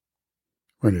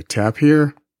 when you tap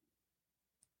here,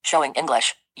 Showing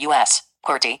English, US,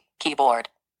 QWERTY, keyboard.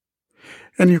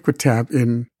 and you could tap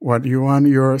in what you want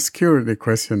your security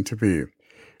question to be.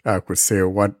 I could say,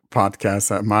 what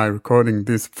podcast am I recording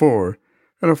this for?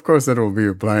 And of course, that will be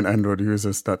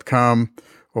blindandroidusers.com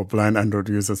or Blind Android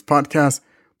Users Podcast.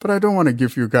 But I don't want to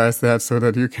give you guys that so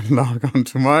that you can log on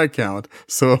to my account.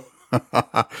 So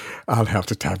I'll have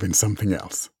to type in something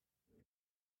else.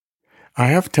 I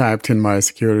have typed in my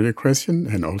security question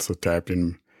and also typed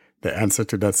in the answer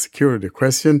to that security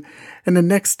question. And the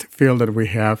next field that we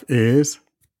have is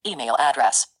Email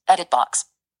address. Edit box.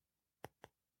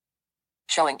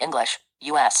 Showing English,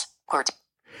 US, QWERTY.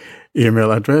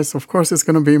 email address. Of course, it's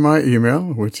going to be my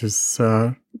email, which is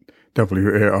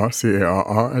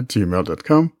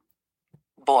warcarr@gmail.com.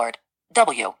 Board.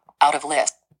 W. Out of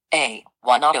list. A.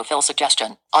 1 autofill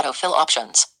suggestion. Autofill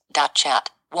options. .chat.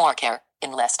 Warcare.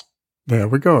 In list. There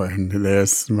we go. And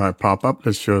there's my pop-up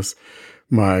that shows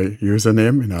my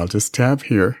username, and I'll just tap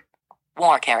here.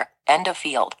 Warcare. End of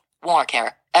field.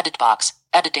 Warcare. Edit box.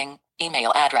 Editing.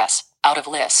 Email address. Out of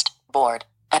list. Board.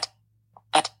 At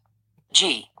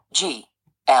G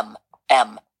M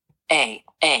M A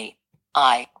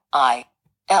I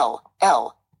L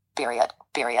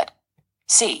period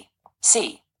C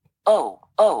O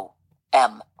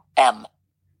M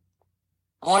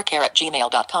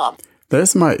warcare@gmail.com.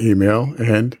 There's my email,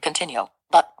 and Continue.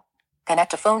 But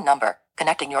connect a phone number.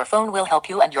 Connecting your phone will help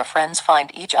you and your friends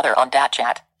find each other on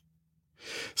 .chat.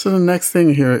 so the next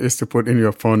thing here is to put in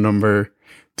your phone number,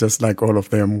 just like all of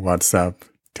them, WhatsApp,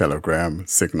 Telegram,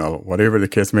 Signal, whatever the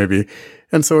case may be.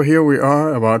 And so here we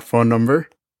are about phone number.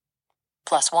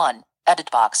 +1. Edit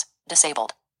box.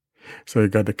 Disabled. So you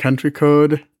got the country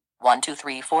code,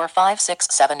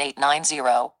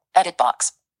 12345678990. Edit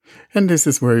box. and this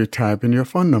is where you type in your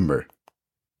phone number.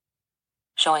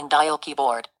 Showing dial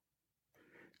keyboard.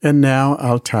 And now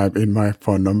I'll type in my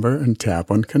phone number and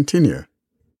tap on continue.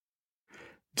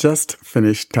 Just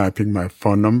finished typing my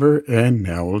phone number, and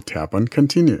now we'll tap on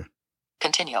continue.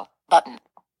 Continue. Button.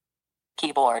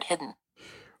 Keyboard hidden.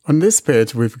 On this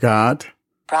page, we've got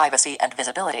Privacy and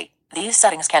visibility. These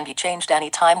settings can be changed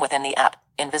anytime within the app.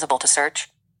 Invisible to search.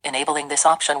 Enabling this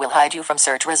option will hide you from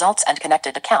search results and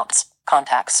connected accounts.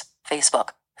 Contacts. Facebook.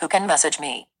 Who can message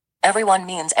me? Everyone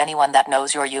means anyone that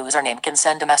knows your username can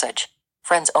send a message.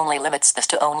 Friends only limits this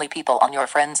to only people on your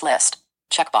friends list.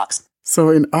 Checkbox. So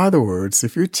in other words,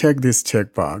 if you check this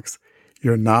checkbox,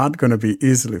 you're not going to be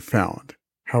easily found.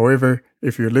 However,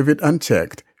 if you leave it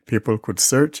unchecked, people could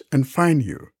search and find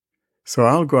you. So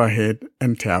I'll go ahead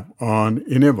and tap on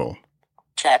enable.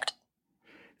 Checked.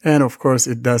 And of course,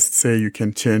 it does say you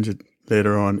can change it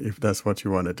later on if that's what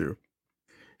you want to do.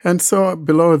 And so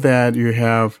below that, you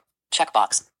have,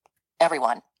 Checkbox.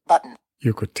 Everyone. Button.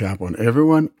 you could tap on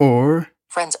everyone or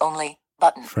Friends only.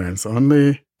 Button. friends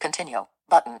only, Continue.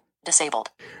 Button. Disabled.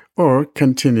 or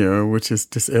continue, which is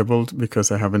disabled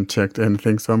because I haven't checked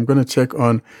anything. So I'm going to check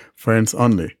on friends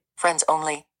only. Friends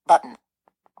only. Button.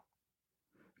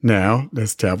 Now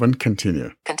let's tap on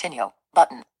continue. Continue.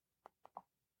 Button.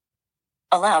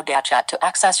 Allow .chat to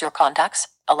access your contacts.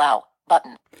 Allow.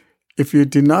 Button. If you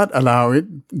did not allow it,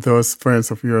 those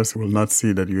friends of yours will not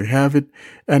see that you have it,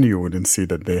 and you wouldn't see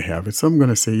that they have it. So I'm going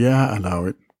to say, yeah, allow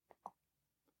it.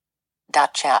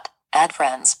 .chat. Add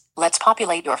friends. Let's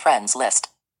populate your friends list.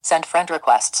 Send friend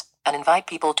requests and invite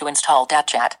people to install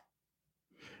 .chat.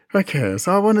 Okay,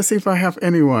 so I want to see if I have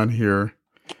anyone here.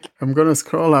 I'm going to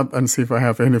scroll up and see if I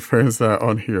have any friends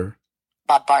on here.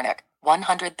 Bob Barnick,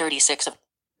 136 of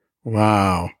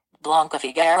Wow. Blanca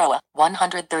Figueroa,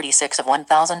 136 of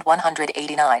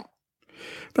 1,189.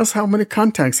 That's how many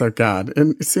contacts I've got.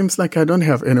 And it seems like I don't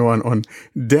have anyone on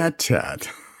 .chat.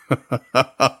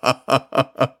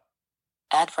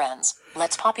 Add friends.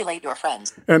 Let's populate your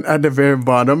friends. And at the very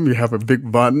bottom, you have a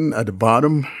big button at the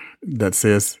bottom that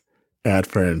says add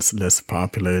friends. Let's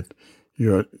populate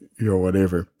your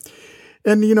whatever.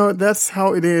 And, you know, that's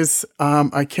how it is.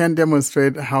 I can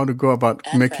demonstrate how to go about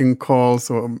making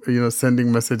calls or,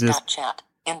 sending messages. .chat.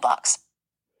 Inbox.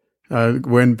 I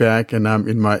went back and I'm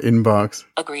in my inbox.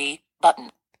 Agree. Button.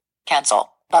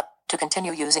 Cancel. But to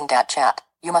continue using .chat,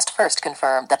 you must first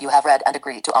confirm that you have read and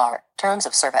agreed to our terms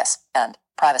of service and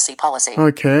privacy policy.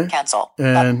 Okay. Cancel.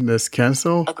 And Button. let's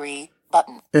cancel. Agree.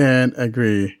 Button. And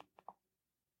agree.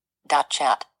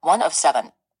 Chat, 1 of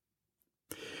 7.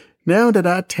 Now that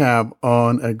I tap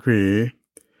on agree,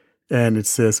 and it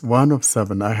says 1 of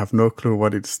 7, I have no clue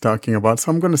what it's talking about.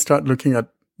 So I'm going to start looking at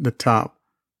the top.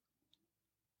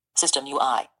 System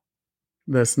UI.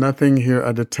 There's nothing here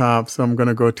at the top, so I'm going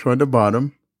to go toward the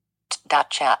bottom.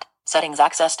 Chat, settings,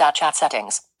 access chat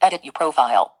settings, edit your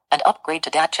profile, and upgrade to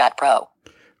Chat Pro.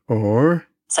 Or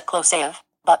Close save,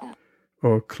 button.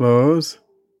 Or close.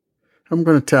 I'm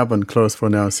going to tap on close for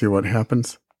now, see what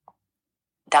happens.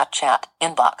 Chat,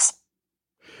 inbox.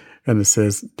 And it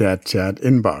says chat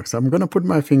inbox. I'm going to put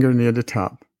my finger near the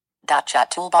top.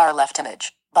 Chat toolbar left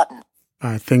image, button.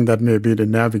 I think that may be the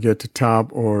navigate to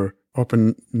top or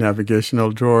open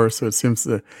navigational drawer, so it seems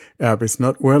the app is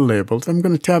not well labeled. I'm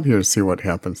going to tap here to see what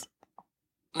happens.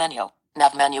 Menu,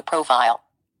 nav menu profile.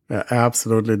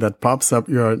 Absolutely, that pops up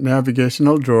your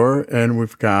navigational drawer, and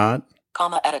we've got...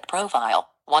 Edit profile,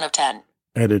 1 of 10.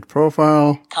 Edit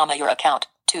profile. Your account,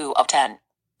 2 of 10.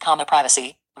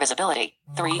 Privacy, visibility,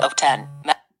 3 of 10.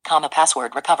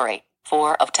 Password recovery,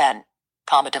 4 of 10.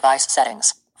 Device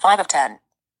settings, 5 of 10.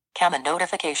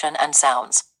 Notification and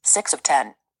sounds, 6 of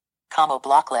 10.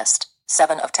 Block list,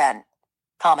 7 of 10.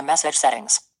 Message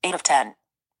settings, 8 of 10.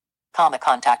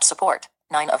 Contact support,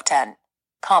 9 of 10.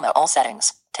 All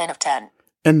settings, 10 of 10.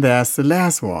 And that's the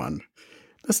last one.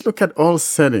 Let's look at all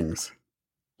settings.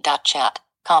 Chat,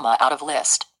 out of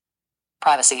list.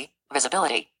 Privacy,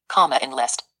 visibility, in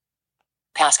list.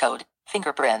 Passcode,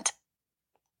 fingerprint.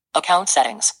 Account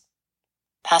settings.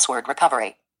 Password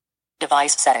recovery.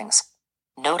 Device settings.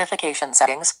 Notification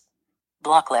settings.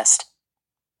 Block list.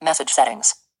 Message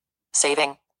settings.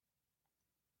 Saving.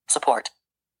 Support.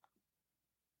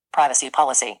 Privacy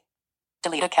policy.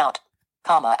 Delete account,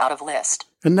 out of list.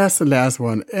 And that's the last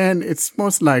one. And it's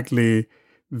most likely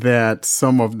that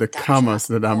some of the commas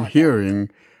that I'm hearing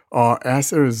are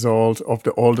as a result of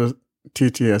the older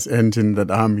TTS engine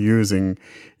that I'm using.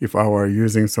 If I were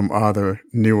using some other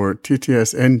newer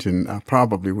TTS engine, I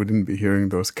probably wouldn't be hearing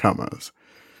those commas.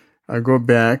 I go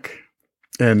back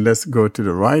and let's go to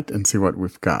the right and see what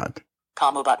we've got.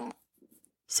 Comma button.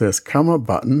 Says comma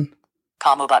button.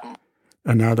 Comma button.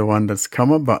 Another one that's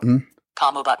comma button.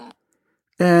 Comma button.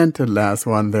 And the last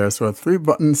one there. So 3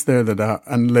 buttons there that are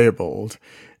unlabeled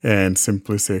and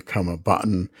simply say comma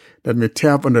button. Let me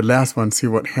tap on the last one, see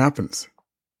what happens.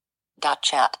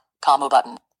 Chat, comma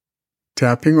button.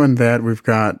 Tapping on that, we've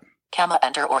got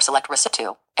enter or select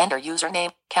recipient. Enter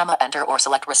username, enter or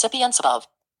select recipients above.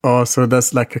 Oh, so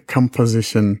that's like a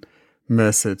composition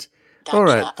message. All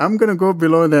right, Chat. I'm going to go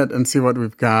below that and see what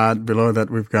we've got. Below that,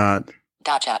 we've got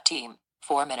Chat team,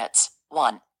 4 minutes,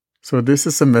 1. So this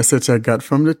is a message I got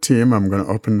from the team. I'm going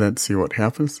to open that, see what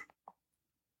happens.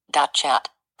 Chat,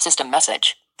 system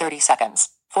message, 30 seconds,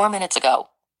 4 minutes ago.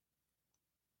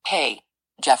 Hey,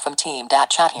 Jeff from Team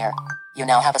Chat here. You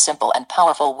now have a simple and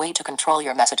powerful way to control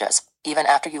your messages, even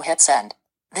after you hit send.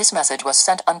 This message was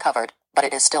sent uncovered, but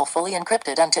it is still fully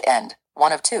encrypted end-to-end.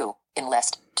 1 of 2, in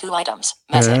list, 2 items,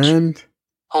 message. And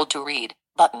Hold to read,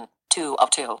 button, 2 of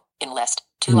 2, in list,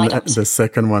 2 items. the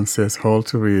second one says hold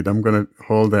to read. I'm going to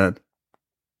hold that.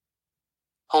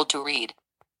 Hold to read.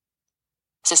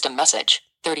 System message,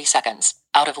 30 seconds,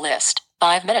 out of list,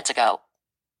 5 minutes ago.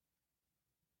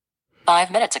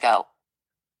 5 minutes ago.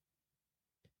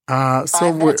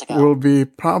 We'll be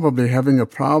probably having a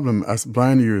problem as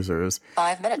blind users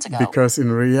 5 minutes ago. because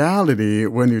in reality,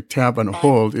 when you tap and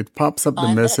hold, it pops up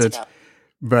the message,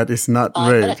 but it's not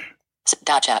read.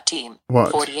 Chat team.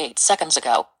 What? 48 seconds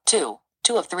ago. 2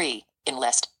 of 3 in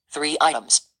list. 3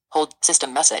 items. Hold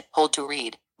system message. Hold to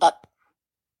read. But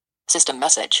system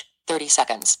message. 30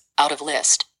 seconds. Out of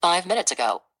list. 5 minutes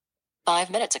ago. 5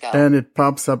 minutes ago. And it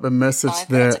pops up a message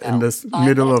there in the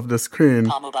middle of the screen.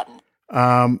 Comma button.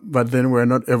 But then we're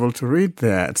not able to read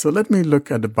that. So let me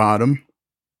look at the bottom.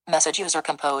 Message user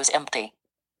compose empty.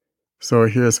 So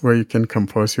here's where you can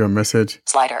compose your message.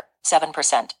 Slider,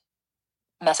 7%.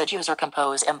 Message user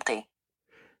compose empty.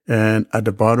 And at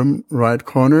the bottom right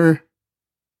corner,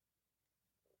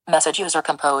 message user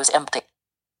compose empty.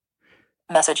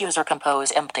 Message user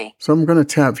compose empty. So I'm going to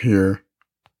tap here.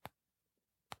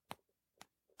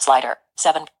 Slider,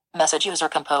 7. Message user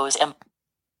compose empty.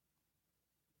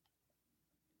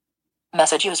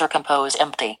 Message user compose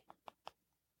empty.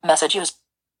 Message user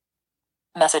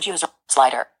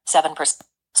slider 7%.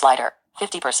 Slider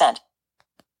 50%.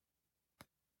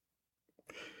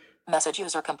 Message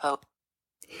user compose.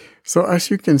 So as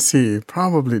you can see,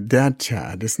 probably that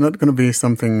chat is not going to be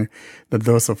something that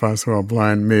those of us who are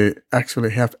blind may actually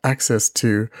have access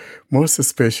to, most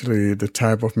especially the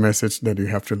type of message that you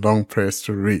have to long press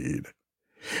to read.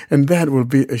 And that will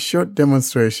be a short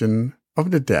demonstration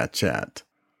of the DAT chat.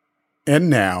 And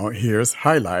now, here's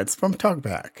highlights from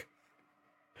TalkBack.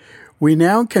 We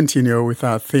now continue with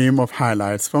our theme of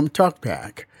highlights from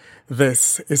TalkBack.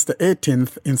 This is the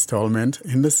 18th installment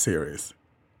in the series.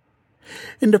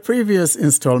 In the previous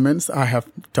installments, I have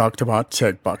talked about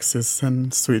checkboxes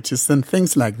and switches and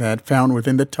things like that found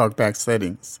within the TalkBack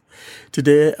settings.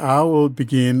 Today, I will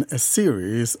begin a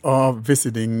series of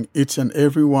visiting each and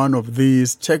every one of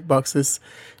these checkboxes,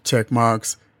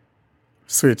 checkmarks,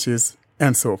 switches,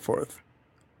 and so forth.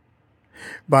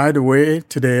 By the way,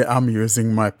 today I'm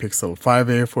using my Pixel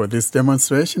 5a for this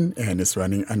demonstration and it's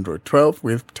running Android 12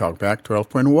 with TalkBack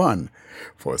 12.1.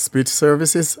 For speech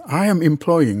services, I am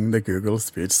employing the Google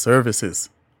Speech Services.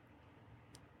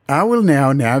 I will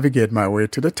now navigate my way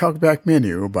to the TalkBack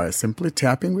menu by simply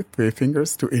tapping with 3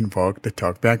 fingers to invoke the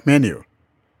TalkBack menu.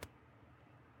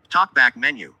 TalkBack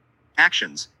menu.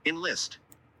 Actions in list.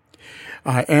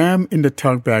 I am in the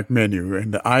TalkBack menu,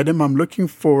 and the item I'm looking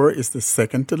for is the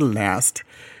second to the last,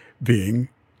 being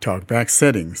TalkBack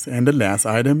settings, and the last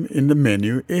item in the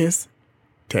menu is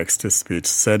text-to-speech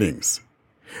settings.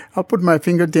 I'll put my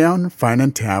finger down, find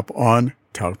and tap on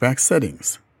TalkBack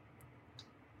settings.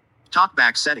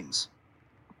 TalkBack settings.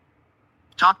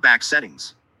 TalkBack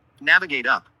settings. Navigate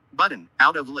up. Button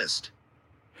out of list.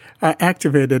 I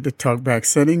activated the TalkBack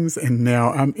settings, and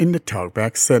now I'm in the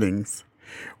TalkBack settings.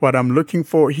 What I'm looking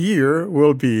for here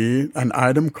will be an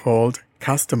item called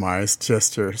Customize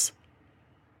Gestures.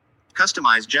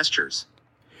 Customize gestures.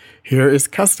 Here is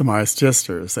Customize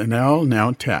Gestures, and I'll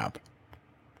now tap.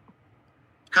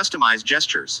 Customize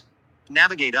gestures.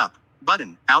 Navigate up.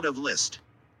 Button out of list.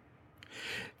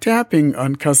 Tapping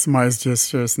on Customize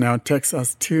Gestures now takes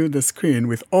us to the screen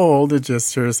with all the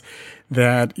gestures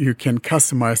that you can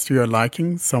customize to your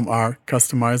liking. Some are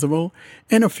customizable,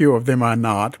 and a few of them are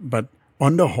not, but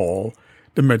on the whole,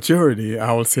 the majority,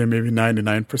 I will say maybe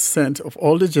 99% of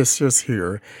all the gestures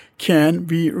here can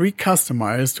be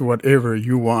recustomized to whatever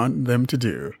you want them to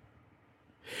do.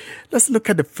 Let's look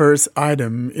at the first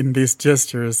item in these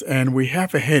gestures, and we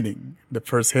have a heading. The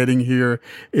first heading here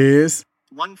is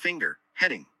one finger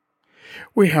heading.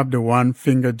 We have the one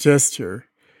finger gesture,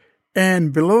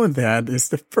 and below that is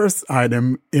the first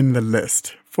item in the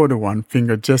list for the one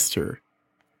finger gesture.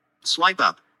 Swipe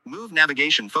up. Move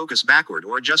navigation focus backward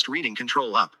or just reading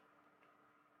control up.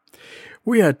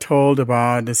 We are told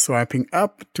about the swiping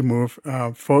up to move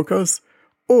focus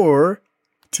or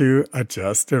to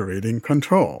adjust the reading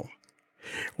control.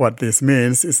 What this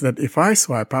means is that if I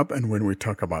swipe up, and when we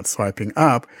talk about swiping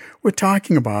up, we're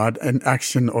talking about an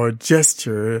action or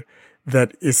gesture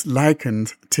that is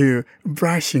likened to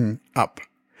brushing up.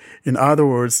 In other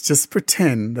words, just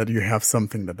pretend that you have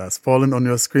something that has fallen on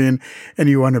your screen and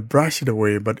you want to brush it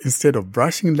away, but instead of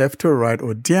brushing left to right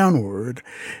or downward,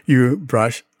 you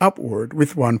brush upward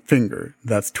with one finger.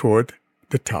 That's toward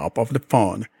the top of the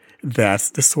phone. That's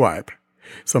the swipe.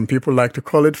 Some people like to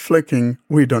call it flicking.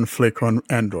 We don't flick on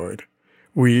Android.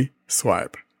 We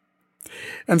swipe.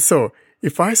 And so,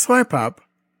 if I swipe up,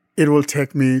 it will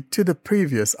take me to the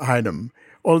previous item,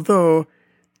 although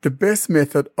the best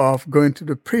method of going to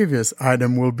the previous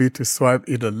item will be to swipe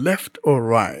either left or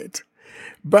right.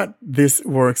 But this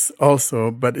works also,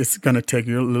 but it's going to take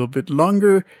you a little bit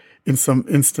longer in some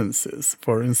instances.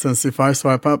 For instance, if I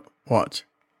swipe up, watch.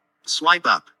 Swipe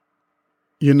up.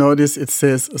 You notice it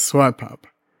says swipe up.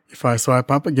 If I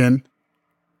swipe up again,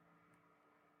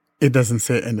 it doesn't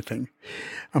say anything.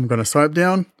 I'm going to swipe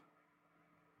down.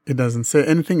 It doesn't say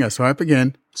anything. I swipe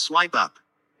again. Swipe up.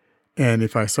 And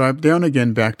if I swipe down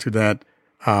again back to that,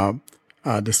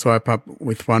 the swipe up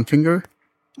with one finger.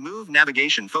 Move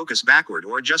navigation focus backward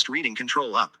or just reading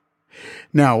control up.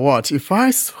 Now watch, if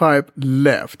I swipe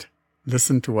left,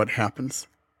 listen to what happens.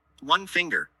 One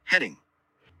finger, heading.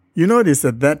 You notice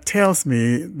that tells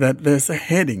me that there's a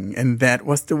heading, and that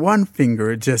was the one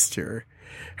finger gesture.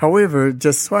 However,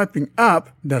 just swiping up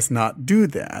does not do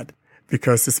that,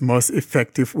 because it's most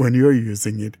effective when you're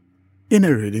using it in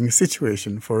a reading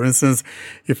situation. For instance,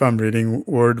 if I'm reading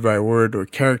word by word or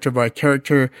character by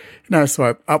character, and I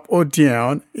swipe up or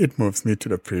down, it moves me to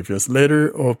the previous letter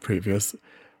or previous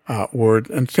word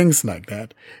and things like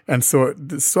that. And so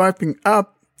the swiping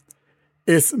up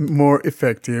is more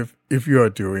effective if you are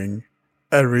doing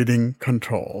a reading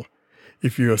control.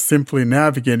 If you are simply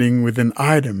navigating within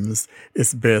items,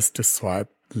 it's best to swipe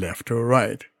left or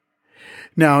right.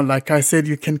 Now, like I said,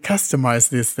 you can customize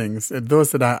these things.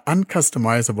 Those that are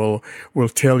uncustomizable will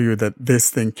tell you that this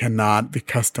thing cannot be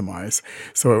customized.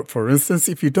 So, for instance,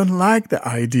 if you don't like the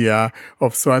idea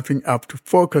of swiping up to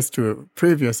focus to a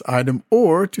previous item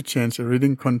or to change the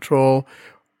reading control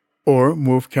or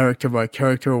move character by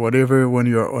character or whatever. When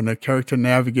you're on a character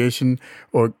navigation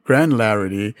or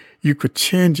granularity, you could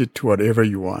change it to whatever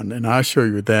you want. And I'll show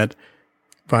you that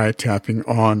by tapping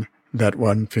on that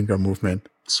one finger movement.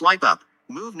 Swipe up.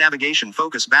 Move navigation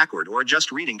focus backward or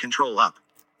adjust reading control up.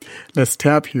 Let's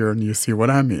tap here and you see what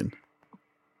I mean.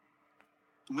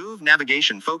 Move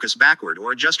navigation focus backward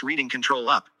or adjust reading control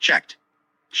up. Checked.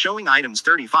 Showing items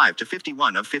 35 to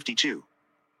 51 of 52.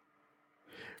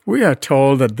 We are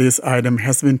told that this item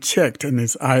has been checked and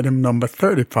is item number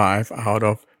 35 out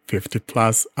of 50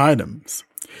 plus items.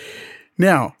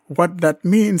 Now, what that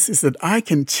means is that I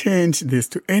can change this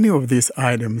to any of these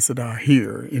items that are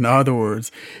here. In other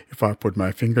words, if I put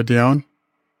my finger down,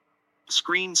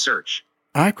 screen search,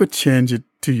 I could change it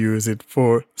to use it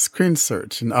for screen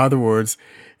search. In other words,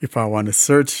 if I want to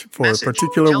search for a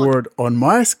particular word on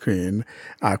my screen,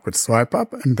 I could swipe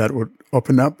up and that would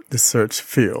open up the search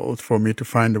field for me to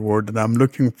find the word that I'm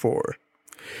looking for.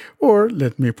 Or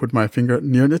let me put my finger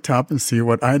near the top and see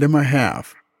what item I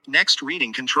have. Next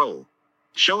reading control.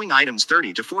 Showing items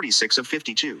 30 to 46 of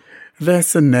 52.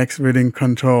 That's the next reading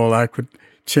control. I could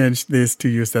change this to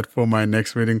use that for my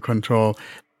next reading control.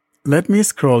 Let me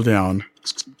scroll down.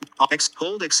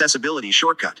 Hold accessibility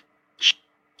shortcut.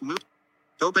 Move.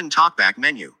 Open talkback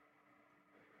menu.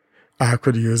 I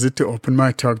could use it to open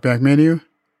my talkback menu.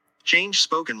 Change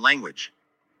spoken language.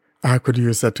 I could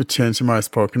use that to change my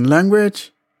spoken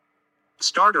language.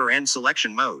 Start or end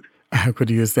selection mode. I could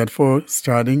use that for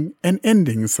starting and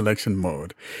ending selection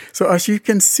mode. So as you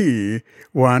can see,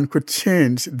 one could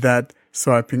change that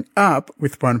swiping up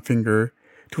with one finger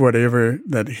to whatever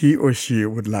that he or she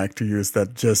would like to use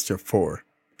that gesture for.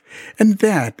 And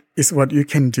that is what you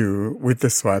can do with the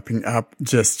swiping up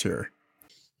gesture.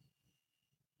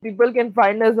 People can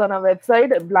find us on our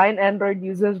website,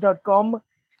 blindandroidusers.com.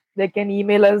 They can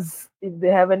email us if they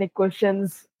have any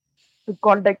questions to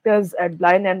contact us at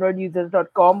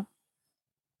blindandroidusers.com.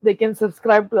 They can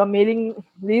subscribe to our mailing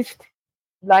list,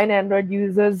 Blind Android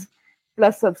Users,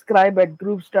 plus subscribe at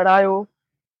groups.io.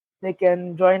 They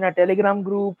can join our Telegram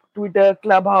group, Twitter,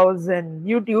 Clubhouse, and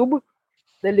YouTube.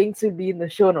 The links will be in the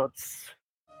show notes.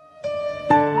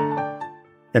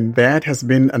 And that has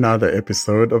been another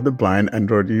episode of the Blind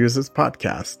Android Users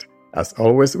Podcast. As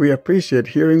always, we appreciate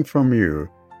hearing from you.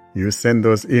 You send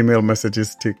those email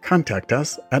messages to contact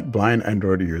us at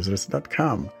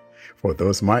blindandroidusers.com. For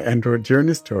those My Android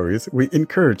Journey stories, we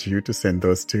encourage you to send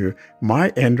those to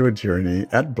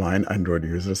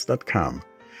myandroidjourney@blindandroidusers.com.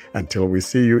 Until we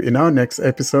see you in our next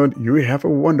episode, you have a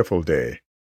wonderful day.